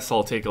guess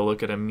I'll take a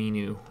look at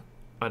Aminu.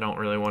 I don't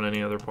really want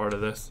any other part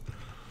of this.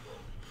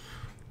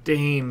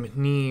 Dame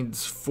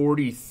needs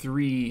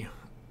 43.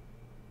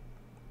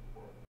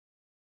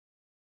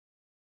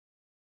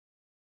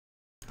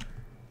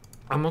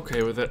 I'm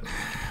okay with it.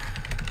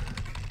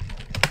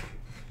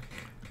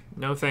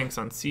 No thanks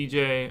on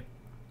CJ.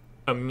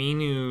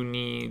 Aminu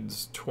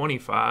needs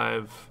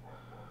 25.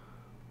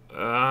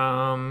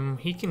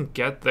 He can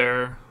get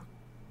there.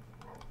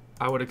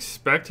 I would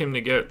expect him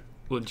to get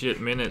legit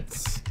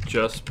minutes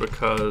just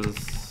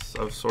because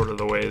of sort of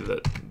the way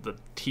that the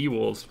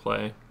T-Wolves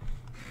play.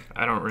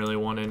 I don't really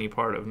want any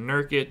part of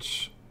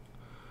Nurkic.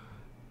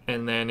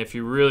 And then if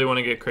you really want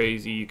to get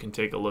crazy, you can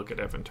take a look at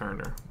Evan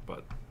Turner,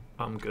 but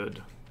I'm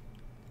good.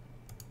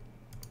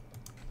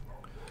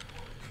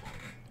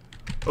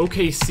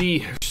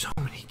 OKC, there's so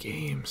many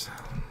games.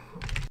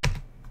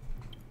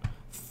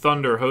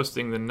 Thunder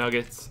hosting the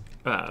Nuggets.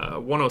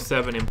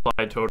 107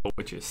 implied total,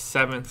 which is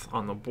 7th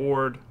on the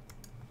board.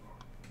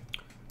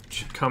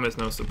 Should come as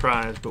no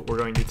surprise, but we're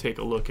going to take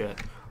a look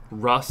at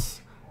Russ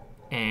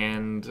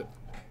and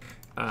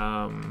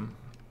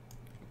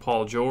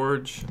Paul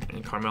George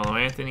and Carmelo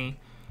Anthony.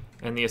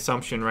 And the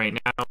assumption right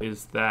now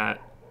is that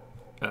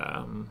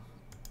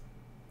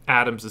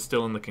Adams is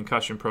still in the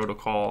concussion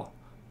protocol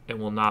and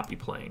will not be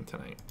playing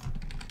tonight,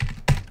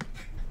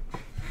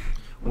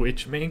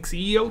 which makes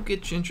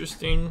Jokic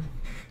interesting,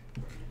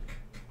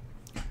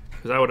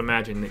 because I would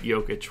imagine that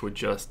Jokic would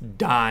just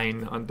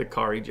dine on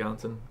Dakari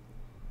Johnson.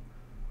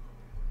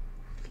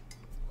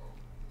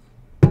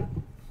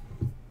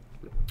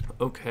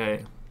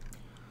 Okay.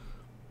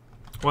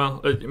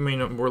 Well, I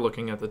mean, we're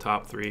looking at the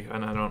top 3,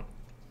 and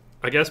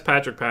I guess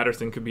Patrick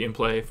Patterson could be in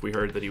play if we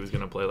heard that he was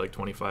going to play like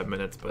 25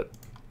 minutes, but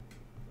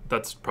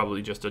that's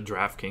probably just a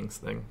DraftKings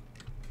thing.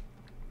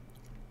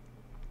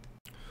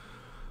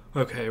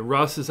 Okay,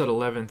 Russ is at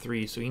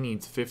 11-3, so he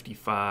needs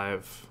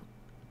 55.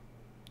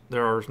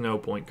 There is no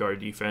point guard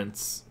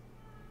defense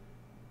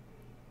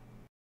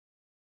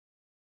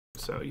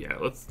So yeah,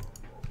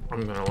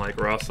 I'm gonna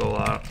like Russ a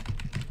lot.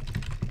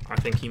 I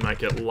think he might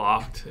get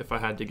locked if I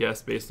had to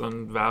guess based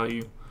on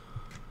value.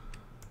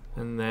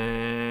 And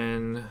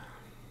then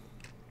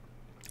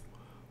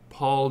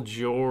Paul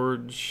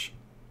George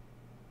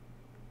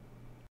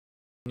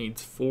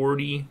needs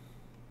 40.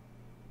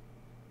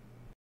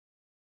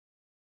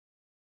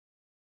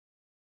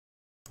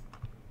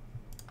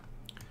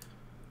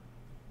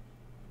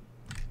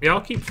 Yeah,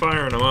 I'll keep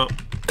firing them up.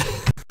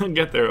 I'll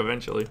get there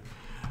eventually.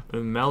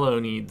 And Melo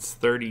needs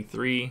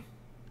 33.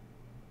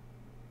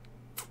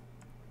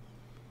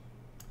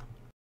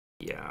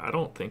 Yeah, I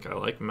don't think I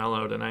like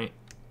Melo tonight.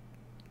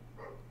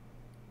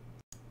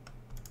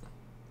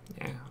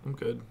 Yeah, I'm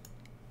good.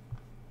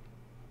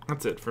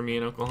 That's it for me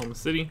in Oklahoma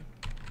City.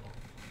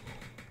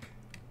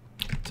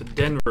 To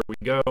Denver we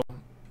go.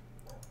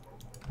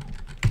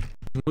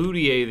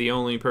 Moutier, the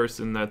only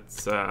person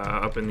that's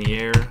up in the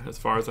air as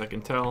far as I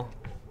can tell.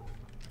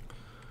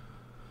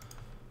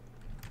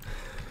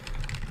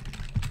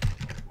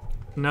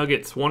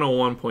 Nuggets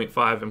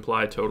 101.5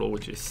 implied total,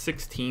 which is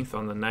 16th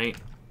on the night.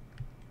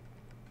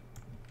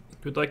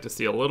 We'd like to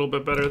see a little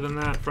bit better than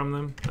that from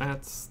them.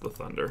 That's the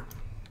Thunder.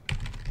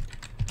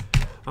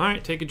 All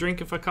right, take a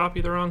drink if I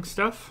copy the wrong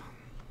stuff.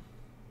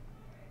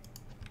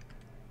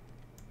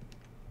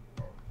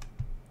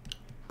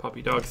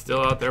 Puppy dog's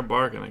still out there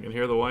barking. I can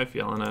hear the wife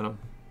yelling at him.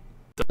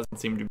 Doesn't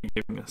seem to be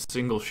giving a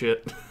single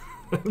shit.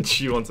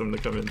 She wants him to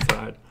come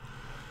inside.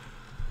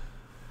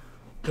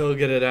 He'll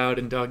get it out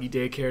in doggy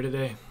daycare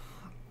today.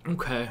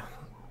 Okay.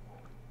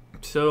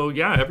 So,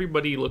 yeah,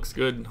 everybody looks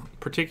good.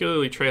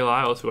 Particularly Trey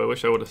Lyles, who I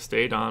wish I would have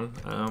stayed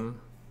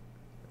on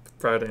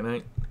Friday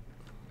night.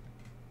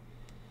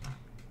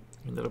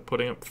 Ended up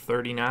putting up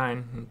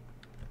 39 in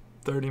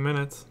 30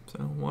 minutes.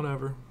 So,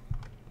 whatever.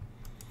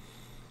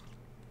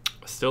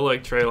 Still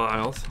like Trey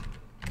Lyles.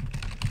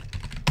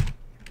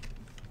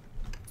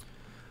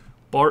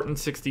 Barton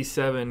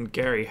 67,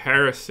 Gary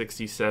Harris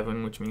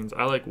 67, which means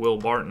I like Will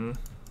Barton.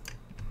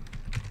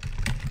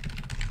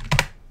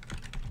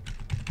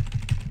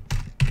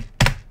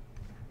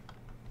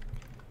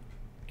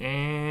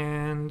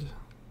 And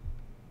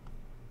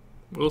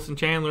Wilson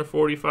Chandler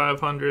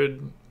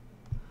 4,500.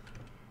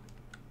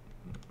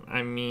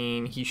 I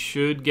mean, he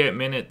should get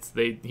minutes.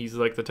 He's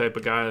like the type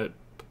of guy that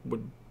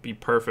would be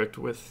perfect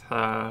with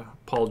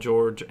Paul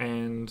George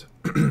and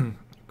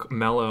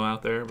Melo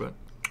out there, but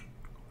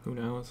who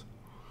knows?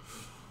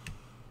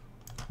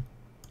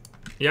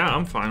 Yeah,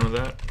 I'm fine with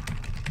that.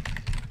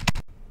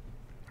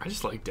 I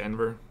just like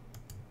Denver.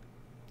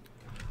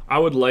 I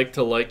would like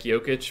to like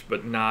Jokic,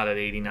 but not at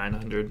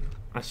 8,900.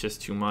 That's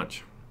just too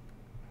much.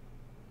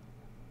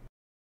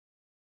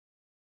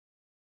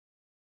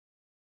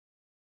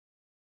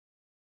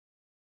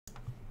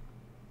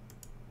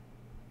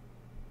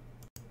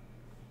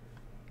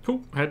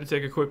 Cool. I had to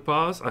take a quick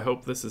pause. I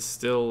hope this is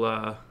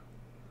still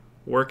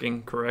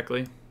working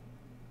correctly.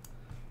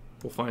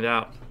 We'll find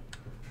out.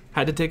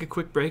 Had to take a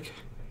quick break,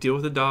 deal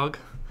with a dog.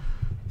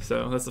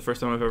 So that's the first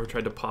time I've ever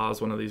tried to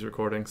pause one of these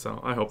recordings. So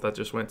I hope that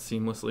just went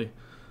seamlessly.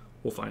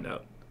 We'll find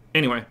out.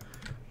 Anyway,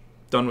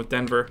 done with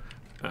Denver.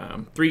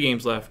 3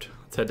 games left.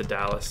 Let's head to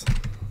Dallas.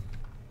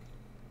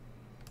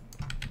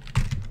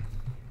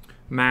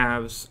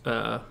 Mavs,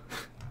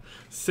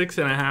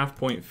 6.5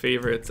 point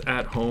favorites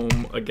at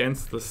home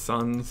against the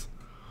Suns.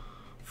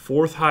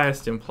 4th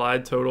highest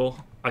implied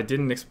total. I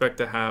didn't expect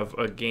to have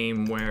a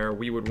game where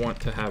we would want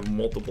to have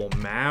multiple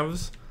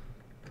Mavs,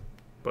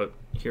 but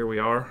here we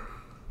are.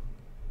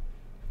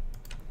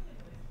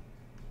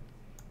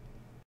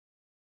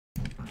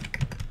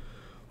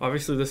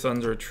 Obviously, the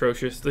Suns are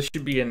atrocious. This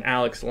should be an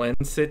Alex Len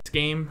sits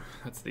game.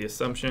 That's the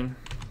assumption.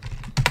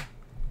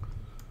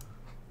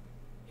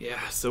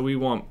 Yeah, so we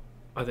want,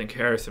 I think,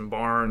 Harrison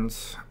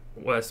Barnes,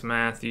 Wes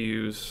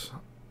Matthews,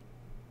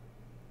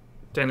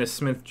 Dennis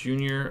Smith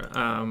Jr.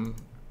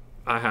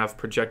 I have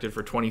projected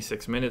for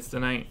 26 minutes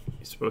tonight.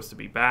 He's supposed to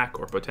be back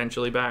or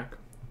potentially back.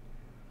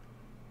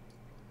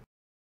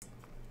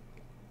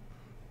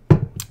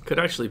 Could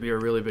actually be a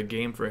really big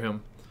game for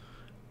him.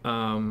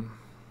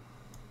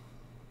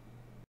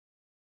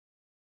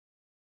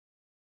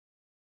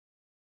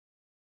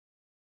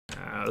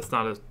 That's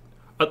not as.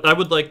 I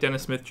would like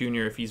Dennis Smith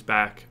Jr. if he's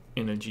back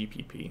in a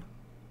GPP.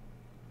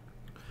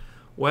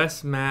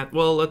 Wes Matt.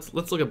 Well, let's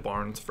look at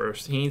Barnes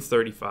first. He needs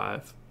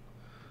 35.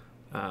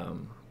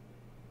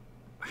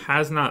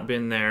 Has not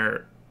been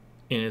there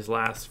in his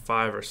last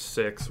 5 or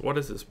 6. What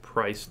has his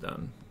price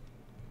done?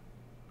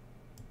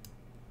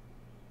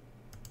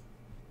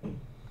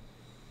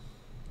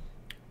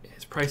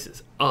 His price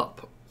is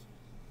up.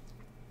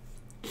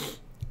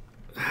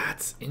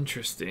 That's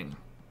interesting.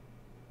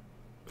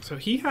 So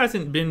he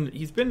hasn't been,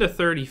 he's been to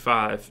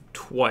 35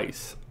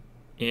 twice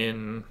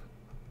in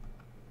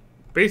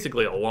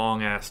basically a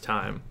long ass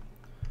time.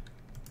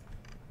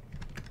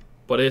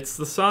 But it's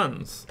the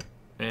Suns,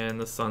 and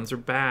the Suns are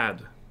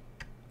bad.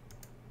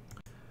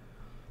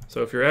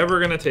 So if you're ever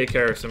going to take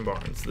Harrison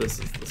Barnes, this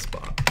is the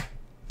spot.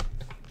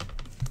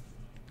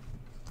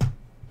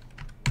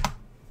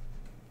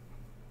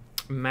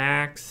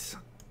 Max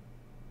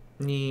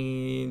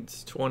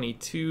needs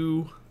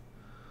 22.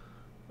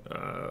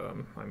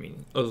 I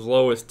mean, as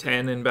low as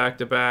 10 in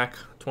back-to-back.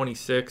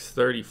 26,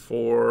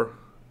 34,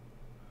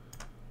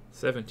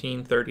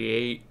 17,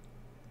 38.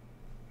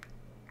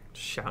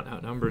 Shout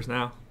out numbers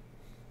now.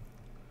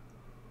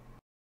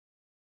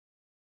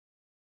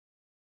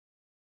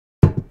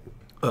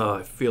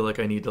 I feel like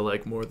I need to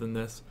like more than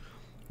this.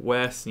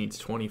 West needs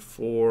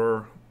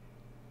 24.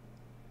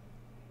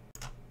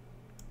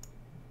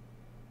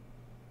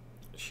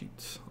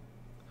 Sheets.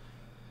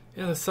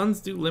 Yeah, the Suns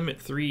do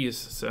limit threes,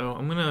 so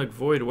I'm going to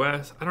avoid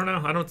West. I don't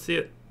know. I don't see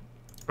it.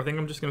 I think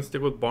I'm just going to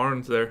stick with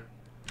Barnes there.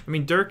 I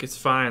mean, Dirk is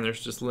fine.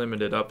 There's just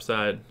limited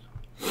upside.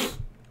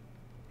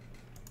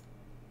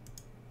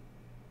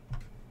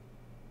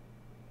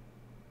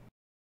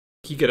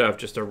 He could have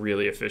just a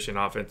really efficient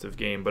offensive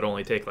game, but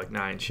only take like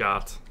 9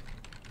 shots.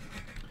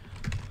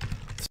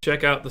 Let's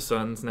check out the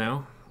Suns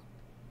now.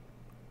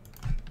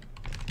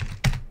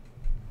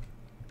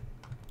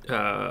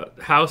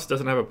 House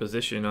doesn't have a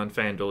position on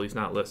FanDuel. He's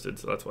not listed,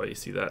 so that's why you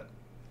see that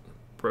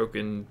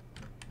broken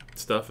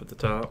stuff at the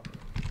top.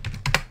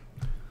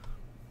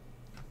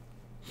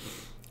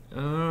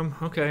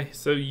 Okay,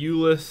 so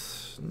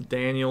Ulis,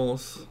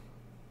 Daniels.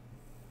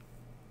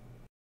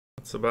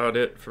 That's about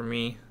it for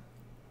me.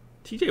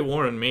 TJ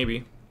Warren,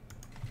 maybe.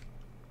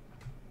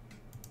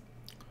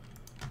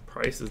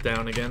 Price is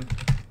down again.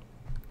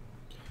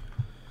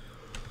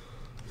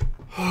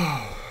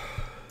 I'm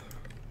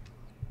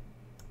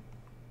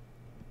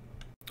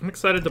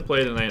excited to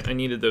play tonight. I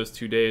needed those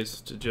 2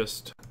 days to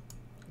just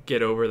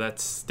get over that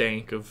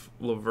stank of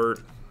LeVert.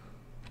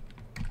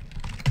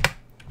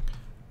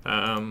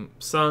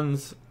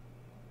 Suns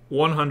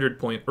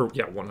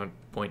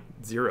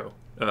 100.0.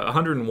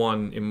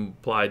 101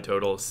 implied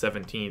total is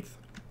 17th.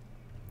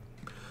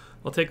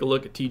 I'll take a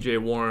look at TJ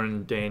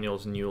Warren,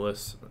 Daniels, and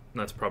Ulis.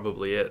 And that's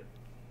probably it.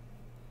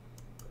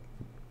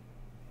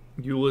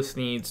 Ulis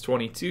needs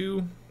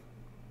 22.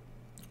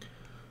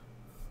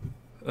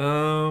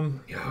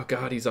 Oh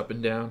God, he's up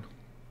and down.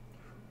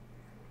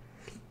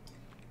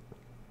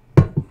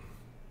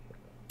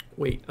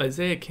 Wait,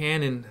 Isaiah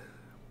Cannon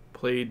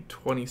played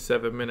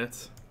 27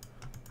 minutes.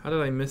 How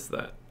did I miss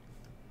that?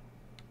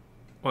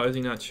 Why is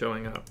he not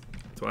showing up?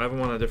 Do I have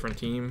him on a different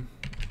team?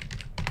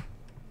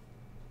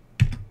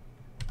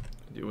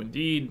 I do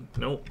indeed.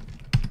 Nope.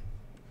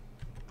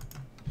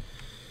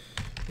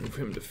 Move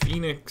him to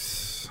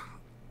Phoenix.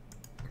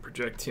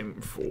 Project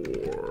him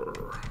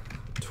for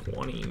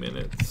 20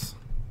 minutes.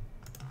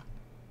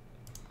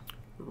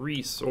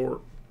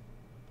 Resort.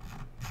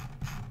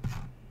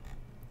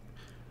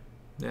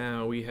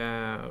 Now we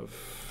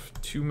have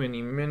too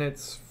many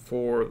minutes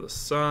for the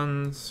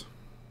Suns.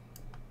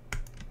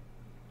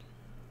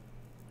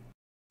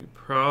 We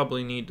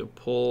probably need to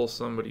pull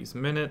somebody's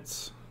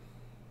minutes.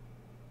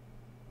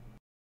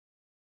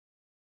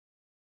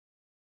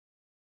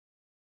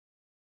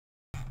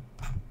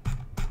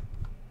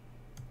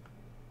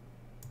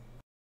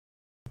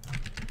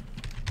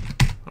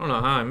 I don't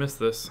know how I missed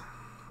this.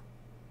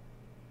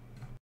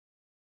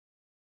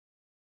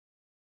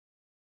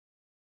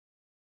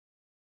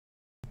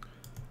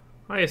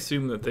 I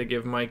assume that they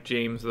give Mike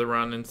James the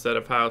run instead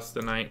of House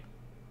tonight.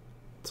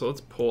 So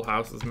let's pull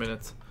House's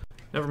minutes.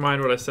 Never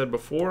mind what I said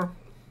before.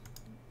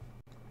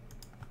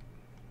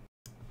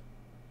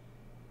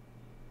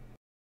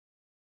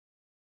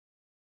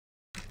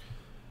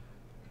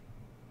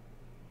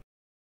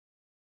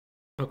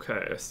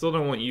 Okay, I still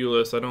don't want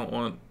Ulis. I don't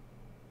want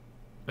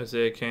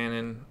Isaiah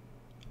Cannon.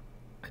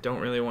 I don't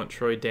really want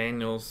Troy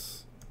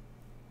Daniels.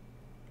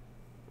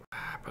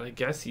 But I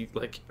guess he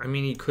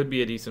could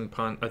be a decent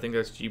punt. I think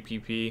that's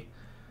GPP.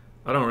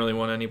 I don't really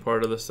want any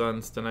part of the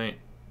Suns tonight.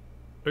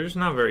 They're just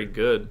not very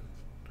good.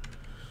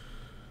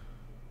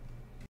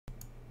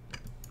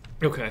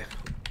 Okay.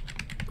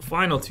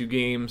 Final 2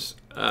 games.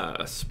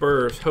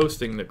 Spurs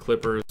hosting the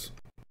Clippers.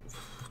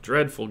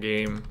 Dreadful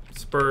game.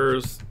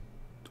 Spurs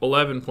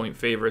 11-point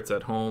favorites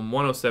at home.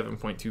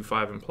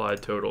 107.25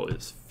 implied total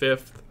is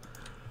 5th.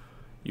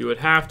 You would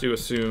have to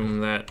assume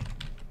that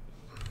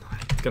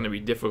it's going to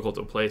be difficult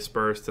to play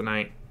Spurs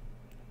tonight.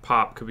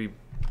 Pop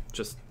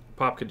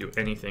could do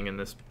anything in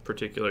this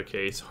particular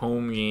case.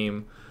 Home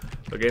game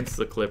against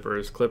the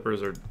Clippers.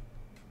 Clippers are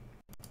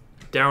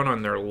down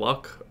on their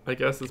luck, I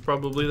guess is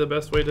probably the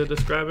best way to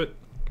describe it.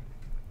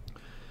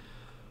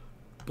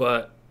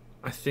 But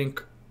I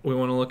think we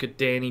want to look at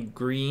Danny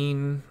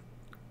Green,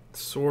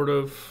 sort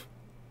of.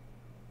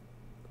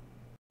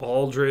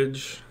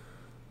 Aldridge.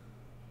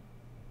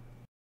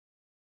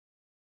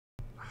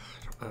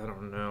 I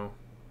don't know.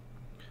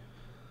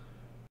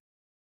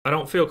 I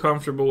don't feel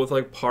comfortable with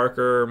like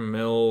Parker,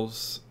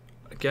 Mills.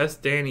 I guess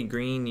Danny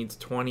Green needs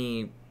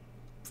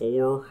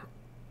 24.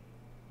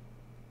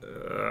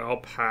 I'll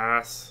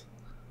pass.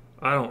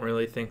 I don't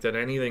really think that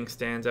anything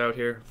stands out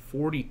here.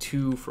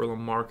 42 for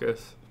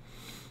LaMarcus.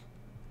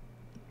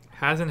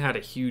 Hasn't had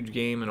a huge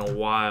game in a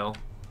while.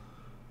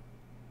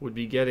 Would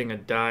be getting a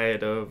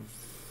diet of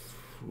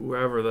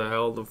whoever the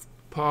hell the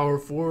power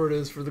forward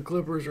is for the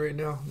Clippers right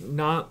now.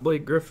 Not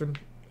Blake Griffin.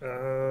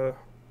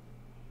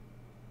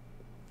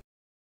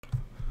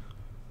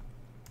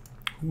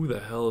 Who the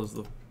hell is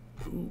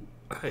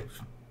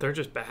they're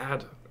just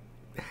bad.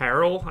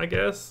 Harrell, I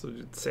guess.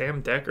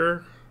 Sam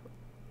Decker.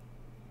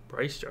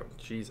 Bryce Jones.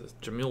 Jesus.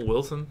 Jamil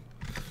Wilson.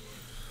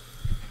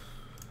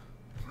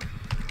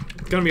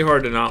 It's going to be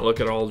hard to not look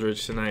at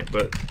Aldridge tonight,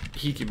 but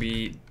he could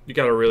be... You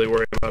got to really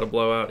worry about a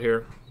blowout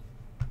here.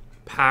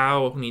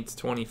 Powell needs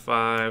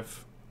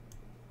 25.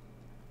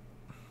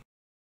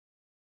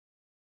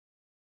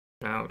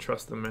 I don't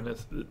trust the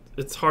minutes.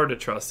 It's hard to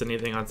trust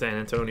anything on San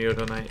Antonio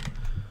tonight.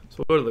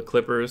 So we'll go to the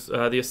Clippers.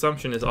 The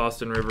assumption is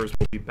Austin Rivers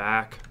will be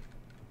back.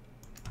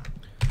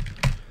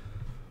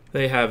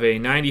 They have a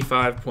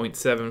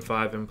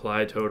 95.75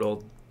 implied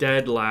total.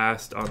 Dead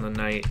last on the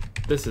night.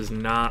 This is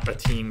not a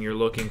team you're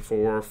looking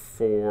for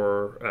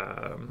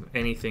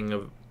anything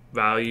of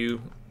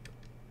value,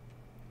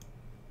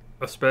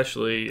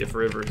 especially if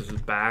Rivers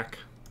is back.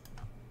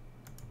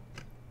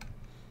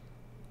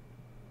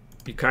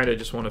 You kind of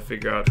just want to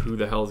figure out who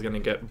the hell is going to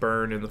get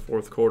burned in the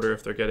fourth quarter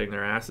if they're getting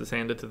their asses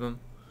handed to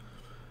them.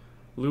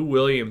 Lou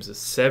Williams is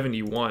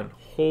 71.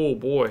 Oh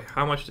boy,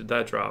 how much did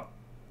that drop?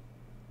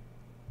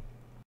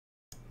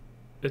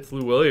 It's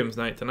Lou Williams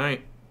night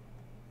tonight.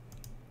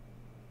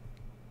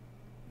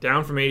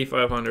 Down from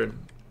 8,500.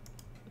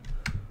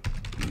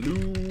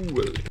 Lou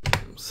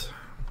Williams.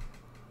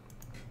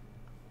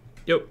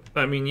 Yep,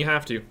 I mean, you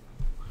have to.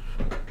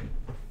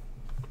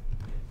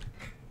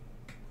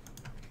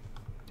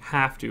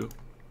 Have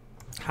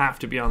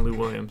to be on Lou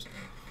Williams.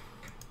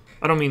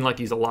 I don't mean like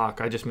he's a lock.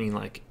 I just mean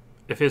like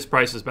if his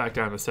price is back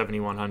down to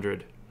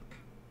 7,100,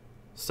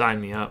 sign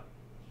me up.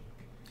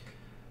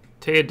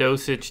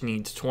 Teodosic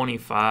needs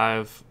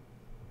 25.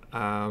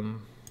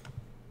 I'm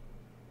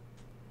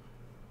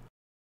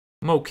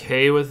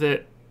okay with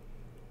it.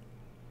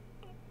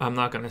 I'm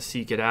not going to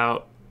seek it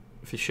out.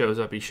 If he shows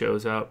up, he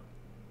shows up.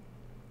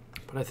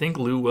 But I think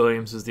Lou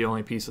Williams is the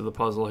only piece of the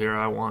puzzle here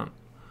I want.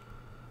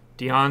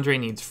 DeAndre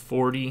needs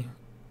 40.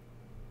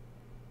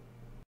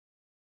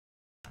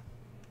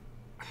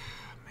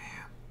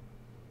 Man.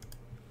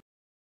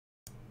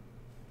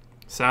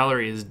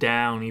 Salary is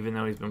down even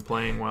though he's been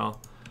playing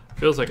well.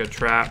 Feels like a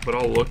trap, but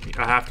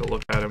I have to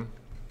look at him.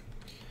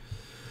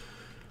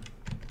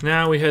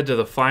 Now we head to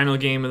the final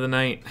game of the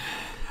night.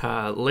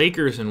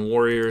 Lakers and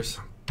Warriors.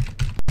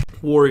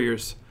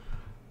 Warriors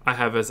I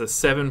have as a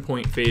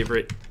 7-point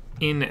favorite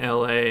in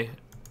LA.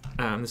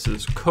 This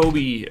is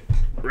Kobe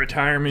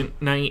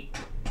retirement night.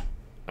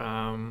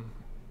 My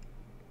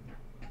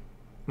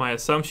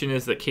assumption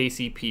is that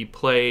KCP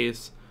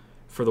plays.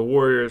 For the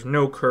Warriors,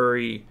 no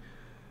Curry,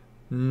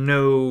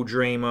 no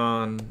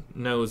Draymond,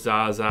 no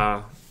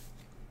Zaza.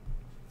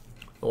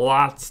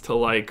 Lots to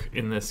like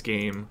in this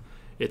game.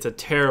 It's a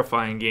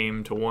terrifying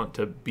game to want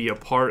to be a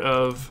part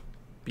of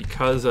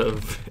because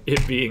of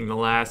it being the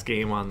last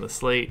game on the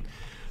slate.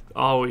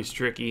 Always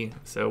tricky,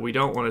 so we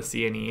don't want to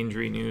see any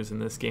injury news in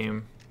this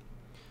game.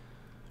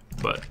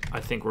 But I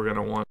think we're going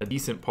to want a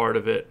decent part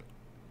of it.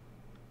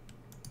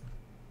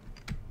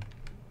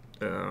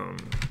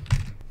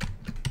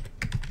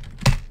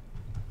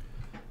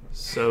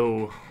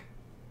 So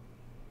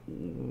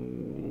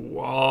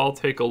I'll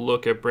take a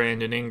look at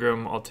Brandon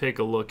Ingram. I'll take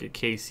a look at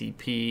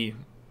KCP.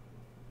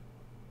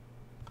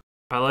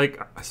 I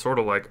sort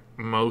of like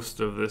most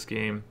of this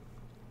game.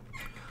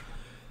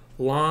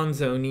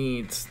 Lonzo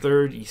needs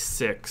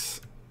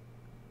 36.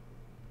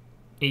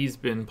 He's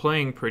been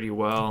playing pretty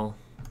well.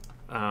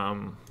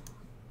 I'd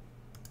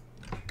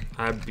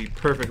be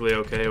perfectly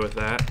okay with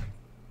that.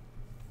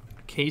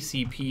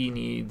 KCP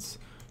needs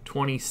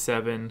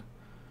 27.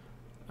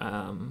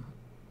 I'm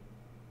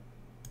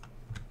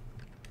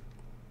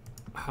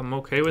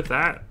okay with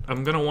that.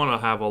 I'm going to want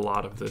to have a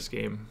lot of this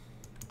game.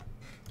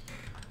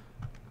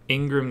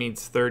 Ingram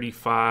needs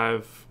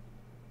 35.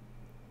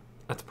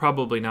 That's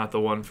probably not the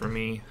one for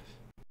me.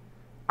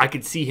 I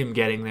could see him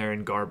getting there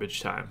in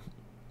garbage time,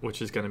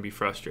 which is going to be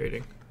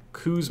frustrating.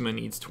 Kuzma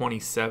needs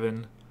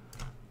 27.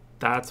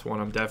 That's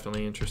one I'm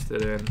definitely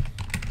interested in.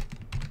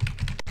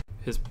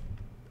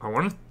 I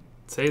want to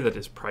say that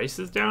his price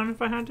is down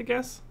if I had to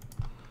guess,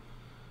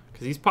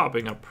 because he's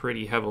popping up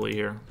pretty heavily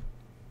here.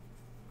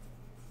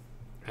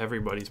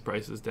 Everybody's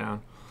price is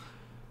down.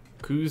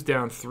 Kuz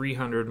down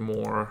 300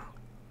 more.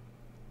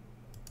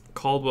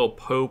 Caldwell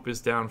Pope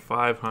is down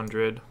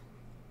 500.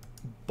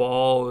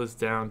 Ball is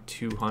down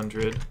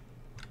 200.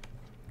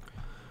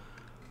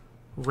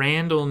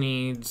 Randall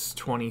needs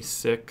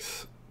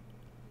 26.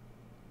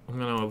 I'm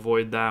going to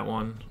avoid that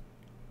one.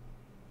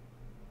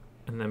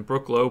 And then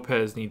Brook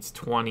Lopez needs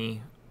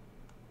 20.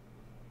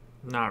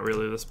 Not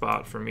really the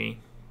spot for me.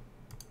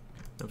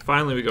 And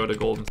finally we go to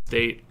Golden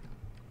State.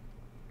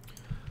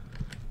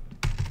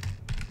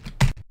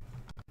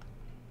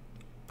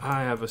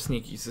 I have a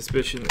sneaky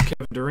suspicion that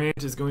Kevin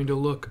Durant is going to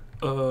look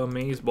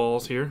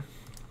amazeballs here.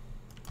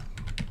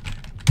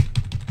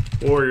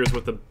 Warriors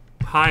with the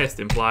highest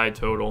implied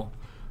total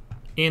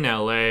in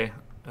LA.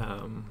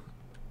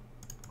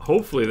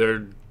 Hopefully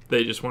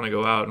they just want to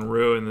go out and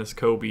ruin this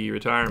Kobe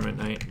retirement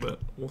night, but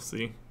we'll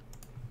see.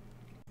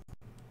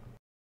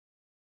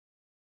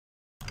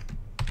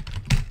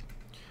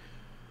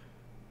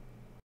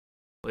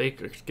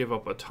 Lakers give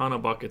up a ton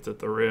of buckets at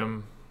the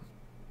rim.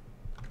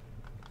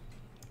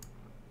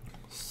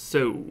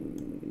 So,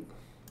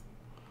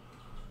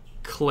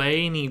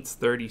 Clay needs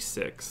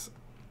 36.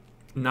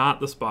 Not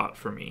the spot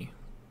for me.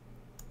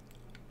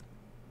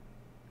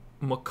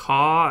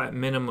 McCaw at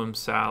minimum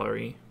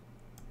salary.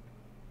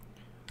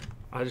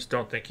 I just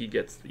don't think he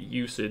gets the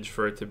usage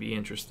for it to be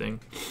interesting.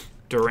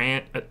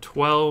 Durant at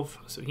 12,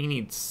 so he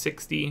needs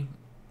 60.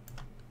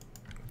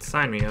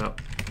 Sign me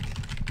up.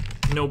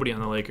 Nobody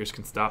on the Lakers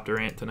can stop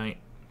Durant tonight.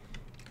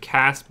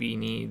 Caspi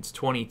needs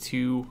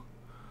 22.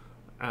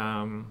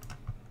 I'd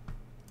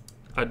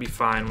be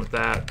fine with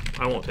that.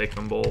 I won't take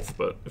them both,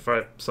 but if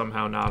I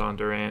somehow not on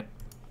Durant.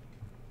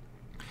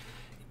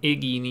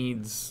 Iggy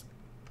needs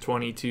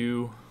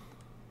 22.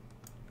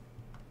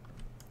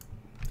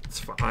 It's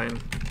fine.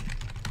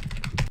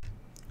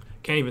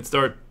 Can't even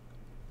start.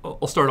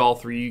 I'll start all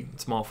three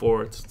small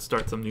forwards.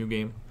 Start some new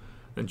game.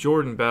 Then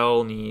Jordan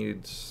Bell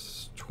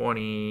needs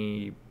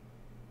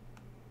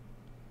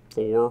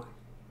 24.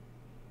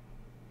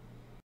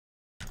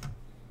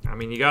 I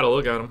mean, you got to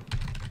look at him.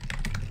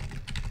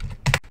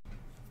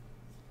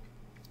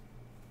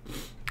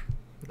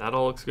 That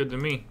all looks good to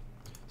me.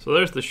 So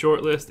there's the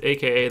short list,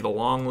 aka the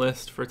long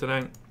list for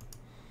tonight.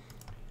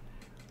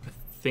 I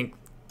think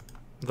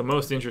the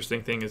most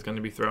interesting thing is going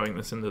to be throwing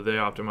this into the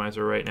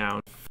optimizer right now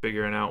and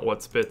figuring out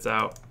what spits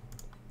out.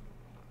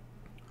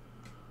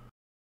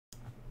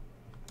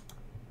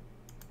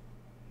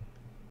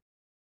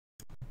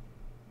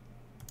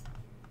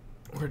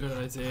 Where did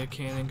Isaiah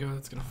Cannon go?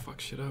 That's going to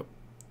fuck shit up.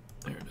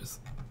 There it is.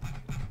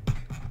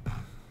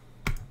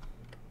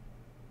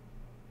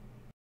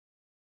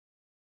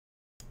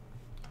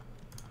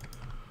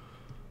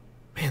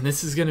 Man,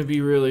 this is going to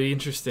be really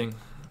interesting.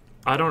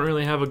 I don't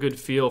really have a good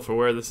feel for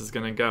where this is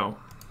going to go.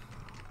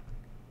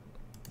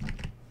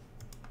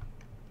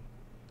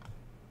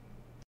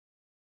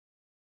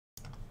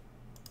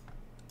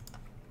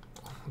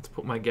 Let's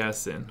put my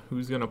guess in.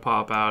 Who's going to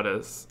pop out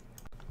as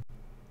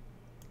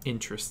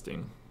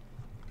interesting?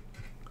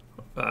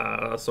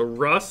 So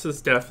Russ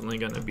is definitely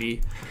going to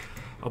be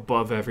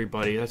above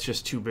everybody. That's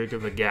just too big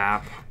of a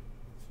gap.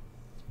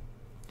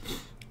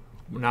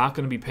 We're not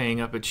going to be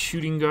paying up at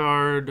shooting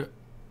guard.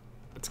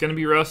 It's going to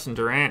be Russ and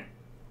Durant.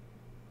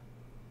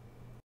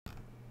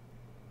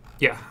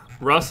 Yeah,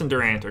 Russ and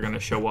Durant are going to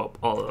show up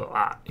a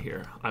lot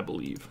here, I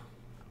believe.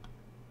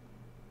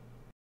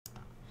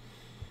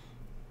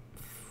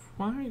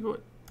 Why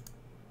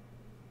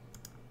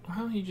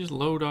don't you just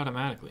load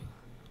automatically?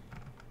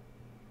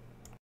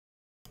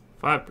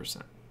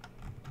 5%.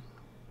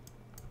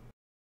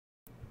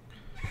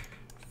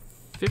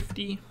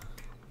 50.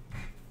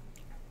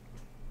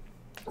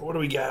 What do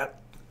we got?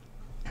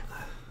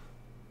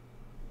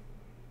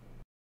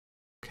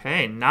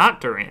 Okay,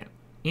 not Durant.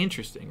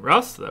 Interesting.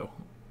 Russ, though,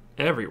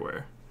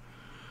 everywhere.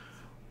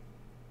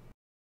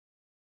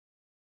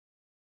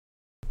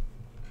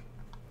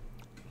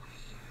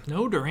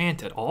 No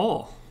Durant at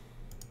all.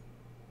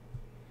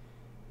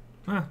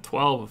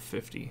 12 of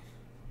 50.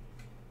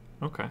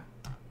 Okay.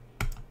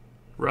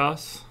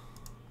 Russ.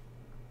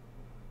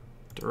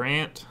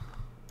 Durant.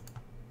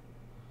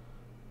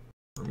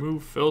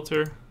 Remove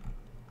filter.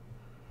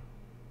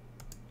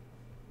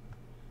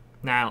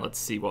 Now let's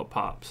see what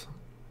pops.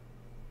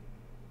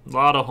 A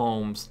lot of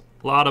Holmes,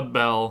 a lot of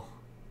Bell,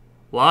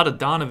 a lot of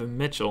Donovan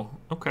Mitchell.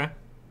 Okay.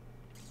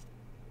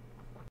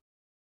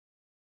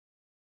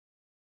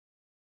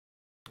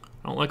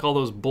 I don't like all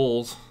those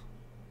Bulls.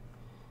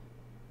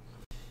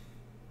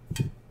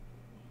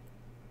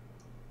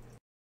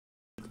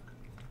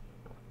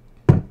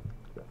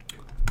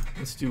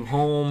 Let's do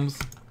Holmes.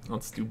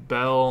 Let's do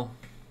Bell.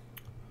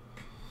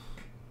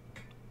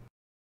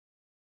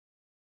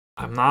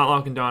 I'm not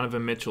locking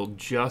Donovan Mitchell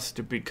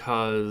just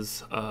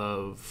because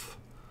of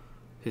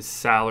his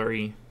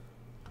salary.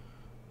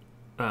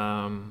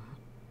 I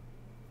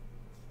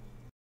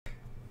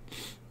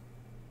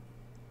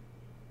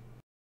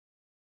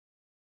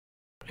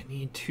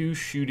need 2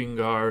 shooting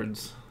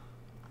guards.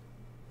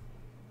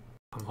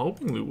 I'm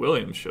hoping Lou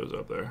Williams shows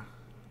up there.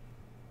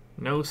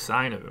 No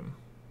sign of him.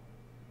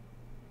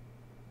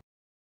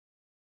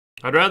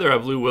 I'd rather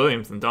have Lou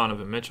Williams than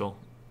Donovan Mitchell.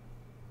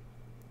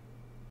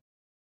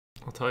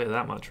 I'll tell you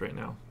that much right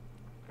now.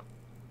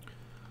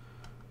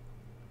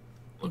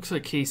 Looks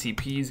like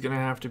KCP is going to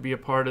have to be a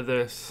part of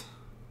this.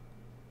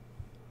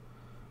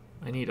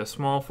 I need a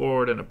small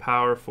forward and a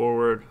power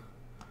forward.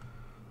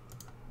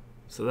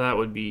 So that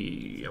would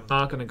be... I'm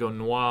not going to go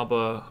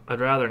Nwaba. I'd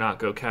rather not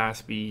go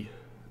Caspi.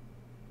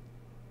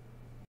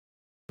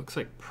 Looks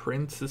like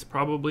Prince is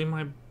probably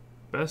my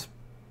best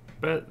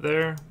bet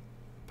there.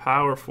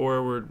 Power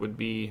forward would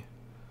be...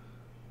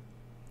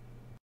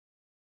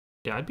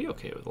 Yeah, I'd be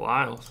okay with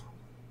Lyles.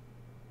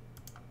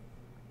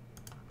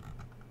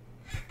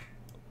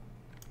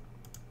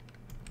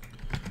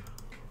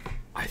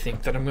 I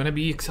think that I'm going to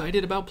be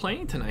excited about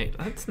playing tonight.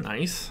 That's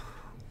nice.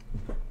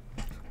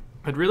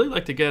 I'd really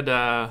like to get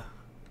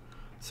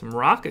some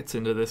Rockets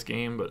into this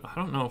game, but I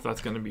don't know if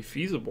that's going to be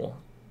feasible.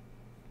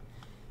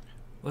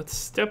 Let's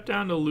step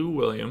down to Lou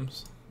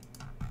Williams.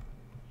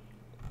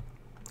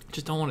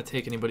 Just don't want to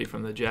take anybody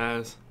from the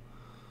Jazz.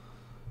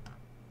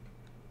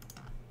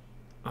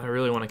 I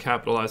really want to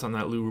capitalize on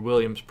that Lou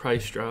Williams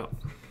price drop.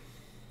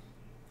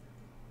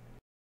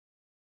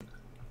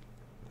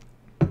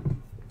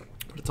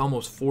 But it's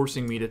almost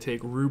forcing me to take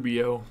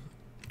Rubio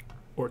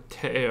or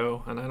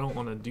Teo, and I don't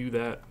want to do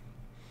that.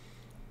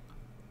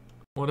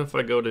 What if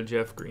I go to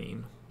Jeff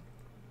Green?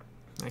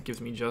 That gives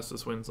me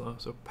Justice Winslow,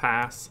 so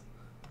pass.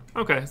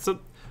 Okay, so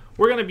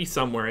we're going to be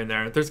somewhere in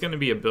there. There's going to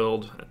be a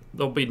build.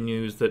 There'll be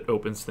news that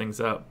opens things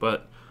up,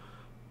 but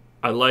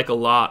I like a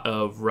lot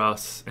of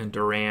Russ and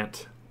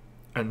Durant,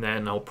 and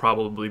then I'll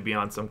probably be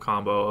on some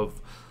combo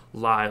of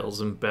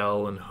Lyles and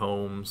Bell and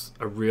Holmes.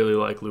 I really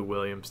like Lou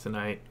Williams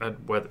tonight.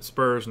 Whether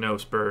Spurs, no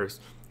Spurs,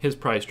 his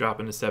price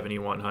dropping to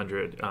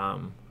 7,100.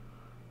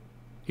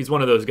 He's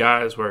one of those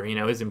guys where he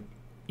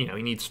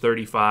needs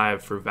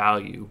 35 for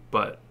value,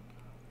 but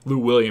Lou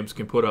Williams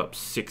can put up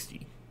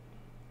 60.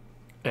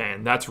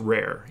 And that's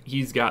rare.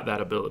 He's got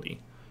that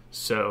ability.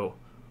 So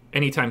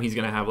anytime he's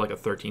going to have like a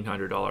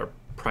 $1,300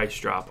 price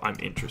drop, I'm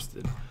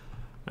interested.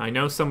 Now, I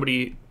know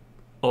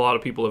a lot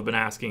of people have been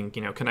asking,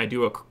 can I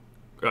do a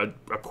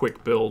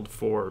quick build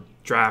for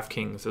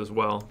DraftKings as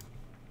well?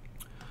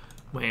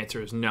 My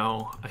answer is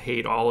no. I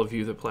hate all of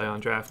you that play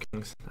on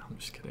DraftKings. No, I'm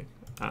just kidding.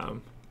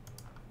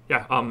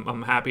 Yeah,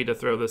 I'm happy to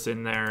throw this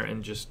in there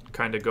and just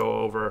kind of go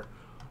over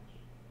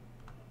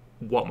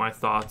what my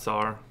thoughts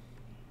are.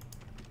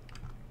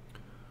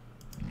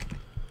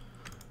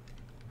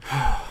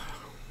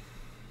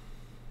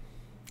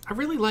 I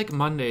really like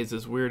Mondays,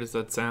 as weird as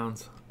that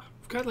sounds.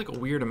 I've got like a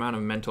weird amount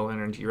of mental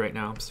energy right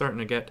now. I'm starting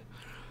to get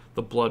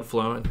the blood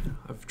flowing.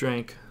 I've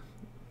drank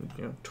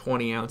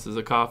 20 ounces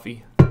of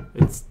coffee.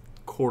 It's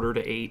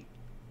 7:45.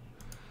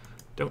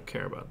 Don't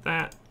care about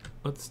that.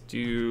 Let's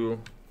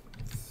do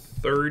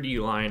 30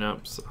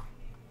 lineups.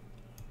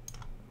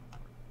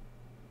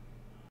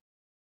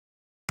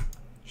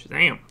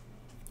 Shazam.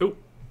 Oh,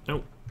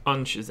 no.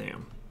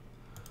 Unshazam.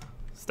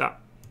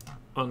 Stop.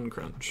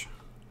 Uncrunch.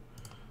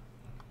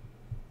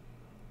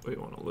 We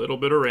want a little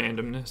bit of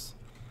randomness.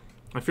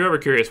 If you're ever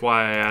curious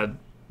why I add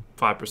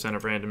 5%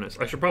 of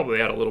randomness, I should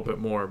probably add a little bit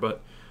more,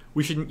 but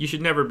you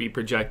should never be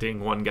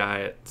projecting one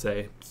guy at,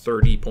 say,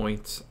 30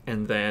 points,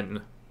 and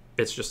then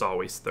it's just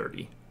always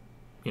 30.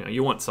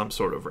 You want some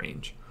sort of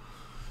range.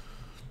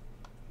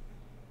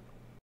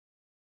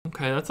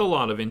 Okay, that's a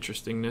lot of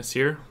interestingness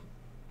here.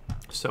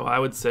 So I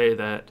would say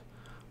that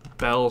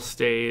Bell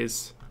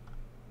stays.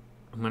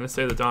 I'm going to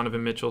say that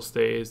Donovan Mitchell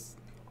stays.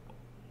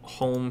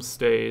 Holmes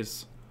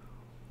stays.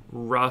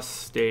 Russ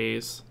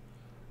stays.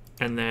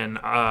 And then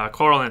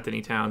Karl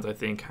Anthony Towns, I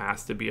think,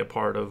 has to be a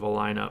part of a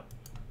lineup.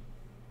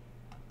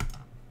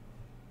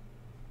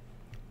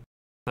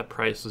 That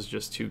price was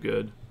just too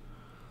good.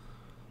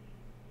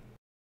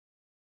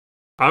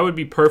 I would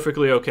be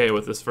perfectly okay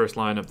with this first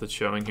lineup that's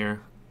showing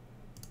here.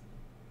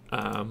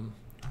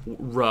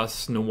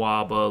 Russ,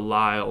 Nwaba,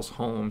 Lyles,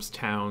 Holmes,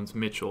 Towns,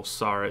 Mitchell,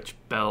 Saric,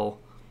 Bell.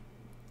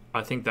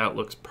 I think that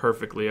looks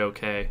perfectly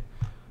okay.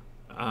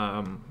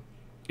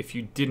 If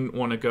you didn't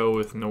want to go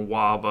with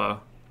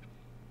Nwaba,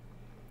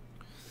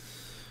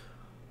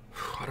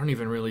 I don't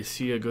even really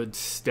see a good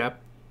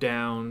step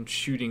down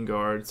shooting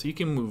guard. So you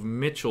can move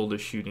Mitchell to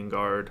shooting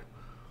guard.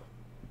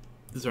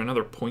 Is there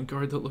another point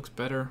guard that looks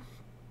better?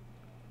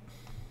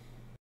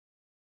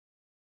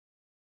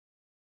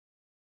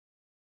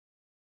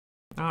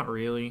 Not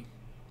really.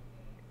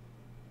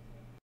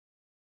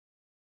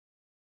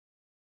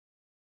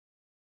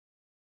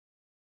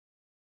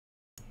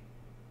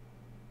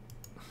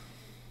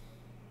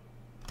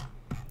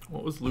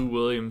 What was Lou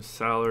Williams'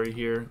 salary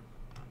here?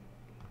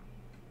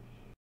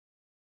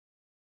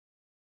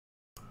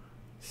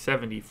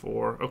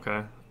 74.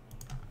 Okay.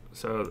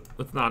 So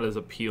it's not as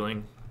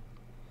appealing.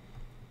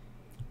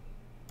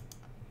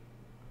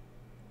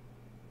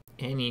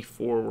 Any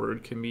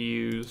forward can be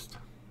used.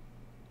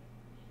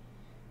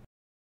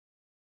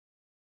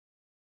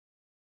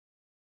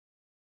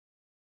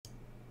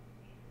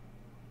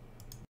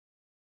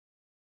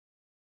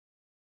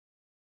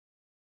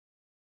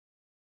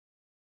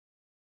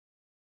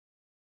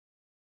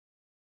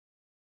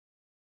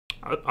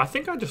 I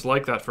think I just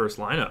like that first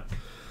lineup.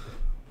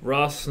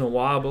 Russ,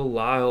 Nwaba,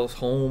 Lyles,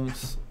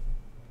 Holmes,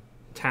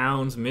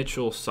 Towns,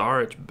 Mitchell,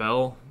 Saric,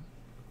 Bell.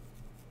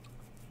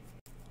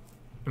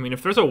 I mean,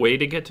 if there's a way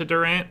to get to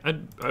Durant,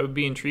 I would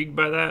be intrigued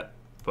by that.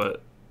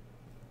 But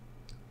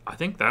I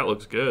think that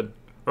looks good.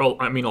 Or,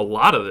 I mean, a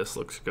lot of this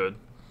looks good.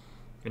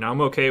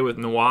 I'm okay with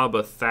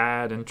Nwaba,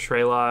 Thad, and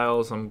Trey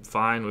Lyles. I'm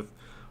fine with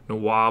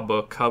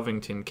Nwaba,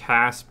 Covington,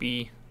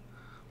 Caspi.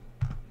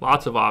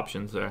 Lots of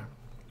options there.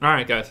 All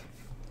right, guys.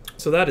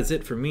 So that is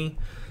it for me.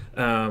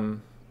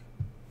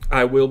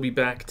 I will be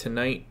back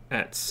tonight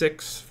at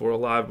 6 for a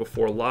live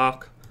before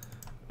lock.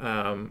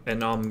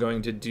 And I'm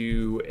going to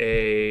I'm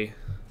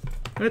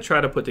going to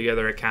try to put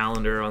together a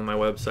calendar on my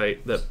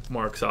website that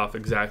marks off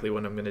exactly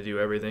when I'm going to do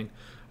everything.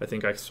 I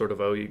think I sort of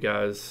owe you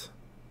guys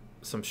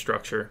some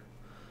structure.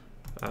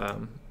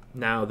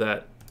 Now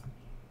that,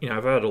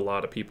 I've had a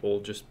lot of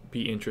people just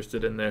be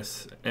interested in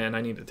this, and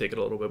I need to take it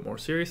a little bit more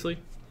seriously.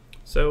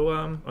 So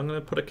I'm going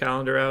to put a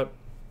calendar out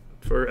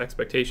for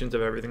expectations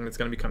of everything that's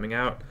going to be coming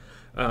out.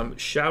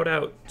 Shout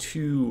out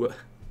to,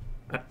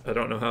 I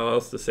don't know how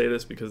else to say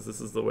this because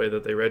this is the way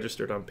that they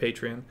registered on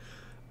Patreon.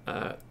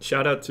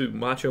 Shout out to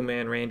Macho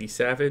Man Randy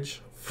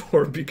Savage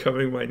for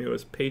becoming my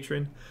newest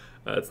patron.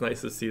 It's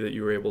nice to see that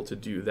you were able to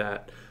do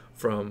that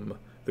from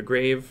the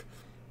grave.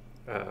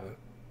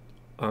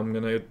 I'm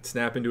going to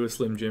snap into a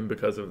Slim Jim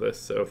because of this,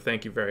 so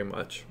thank you very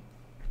much.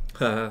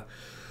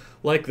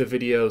 Like the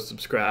video,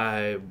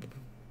 subscribe,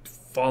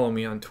 follow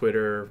me on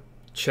Twitter,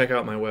 check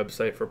out my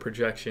website for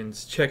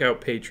projections, check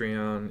out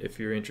Patreon if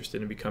you're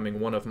interested in becoming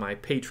one of my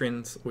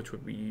patrons, which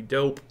would be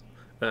dope.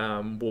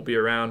 We'll be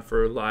around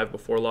for Live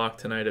Before Lock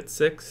tonight at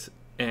 6,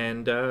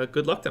 and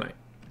good luck tonight.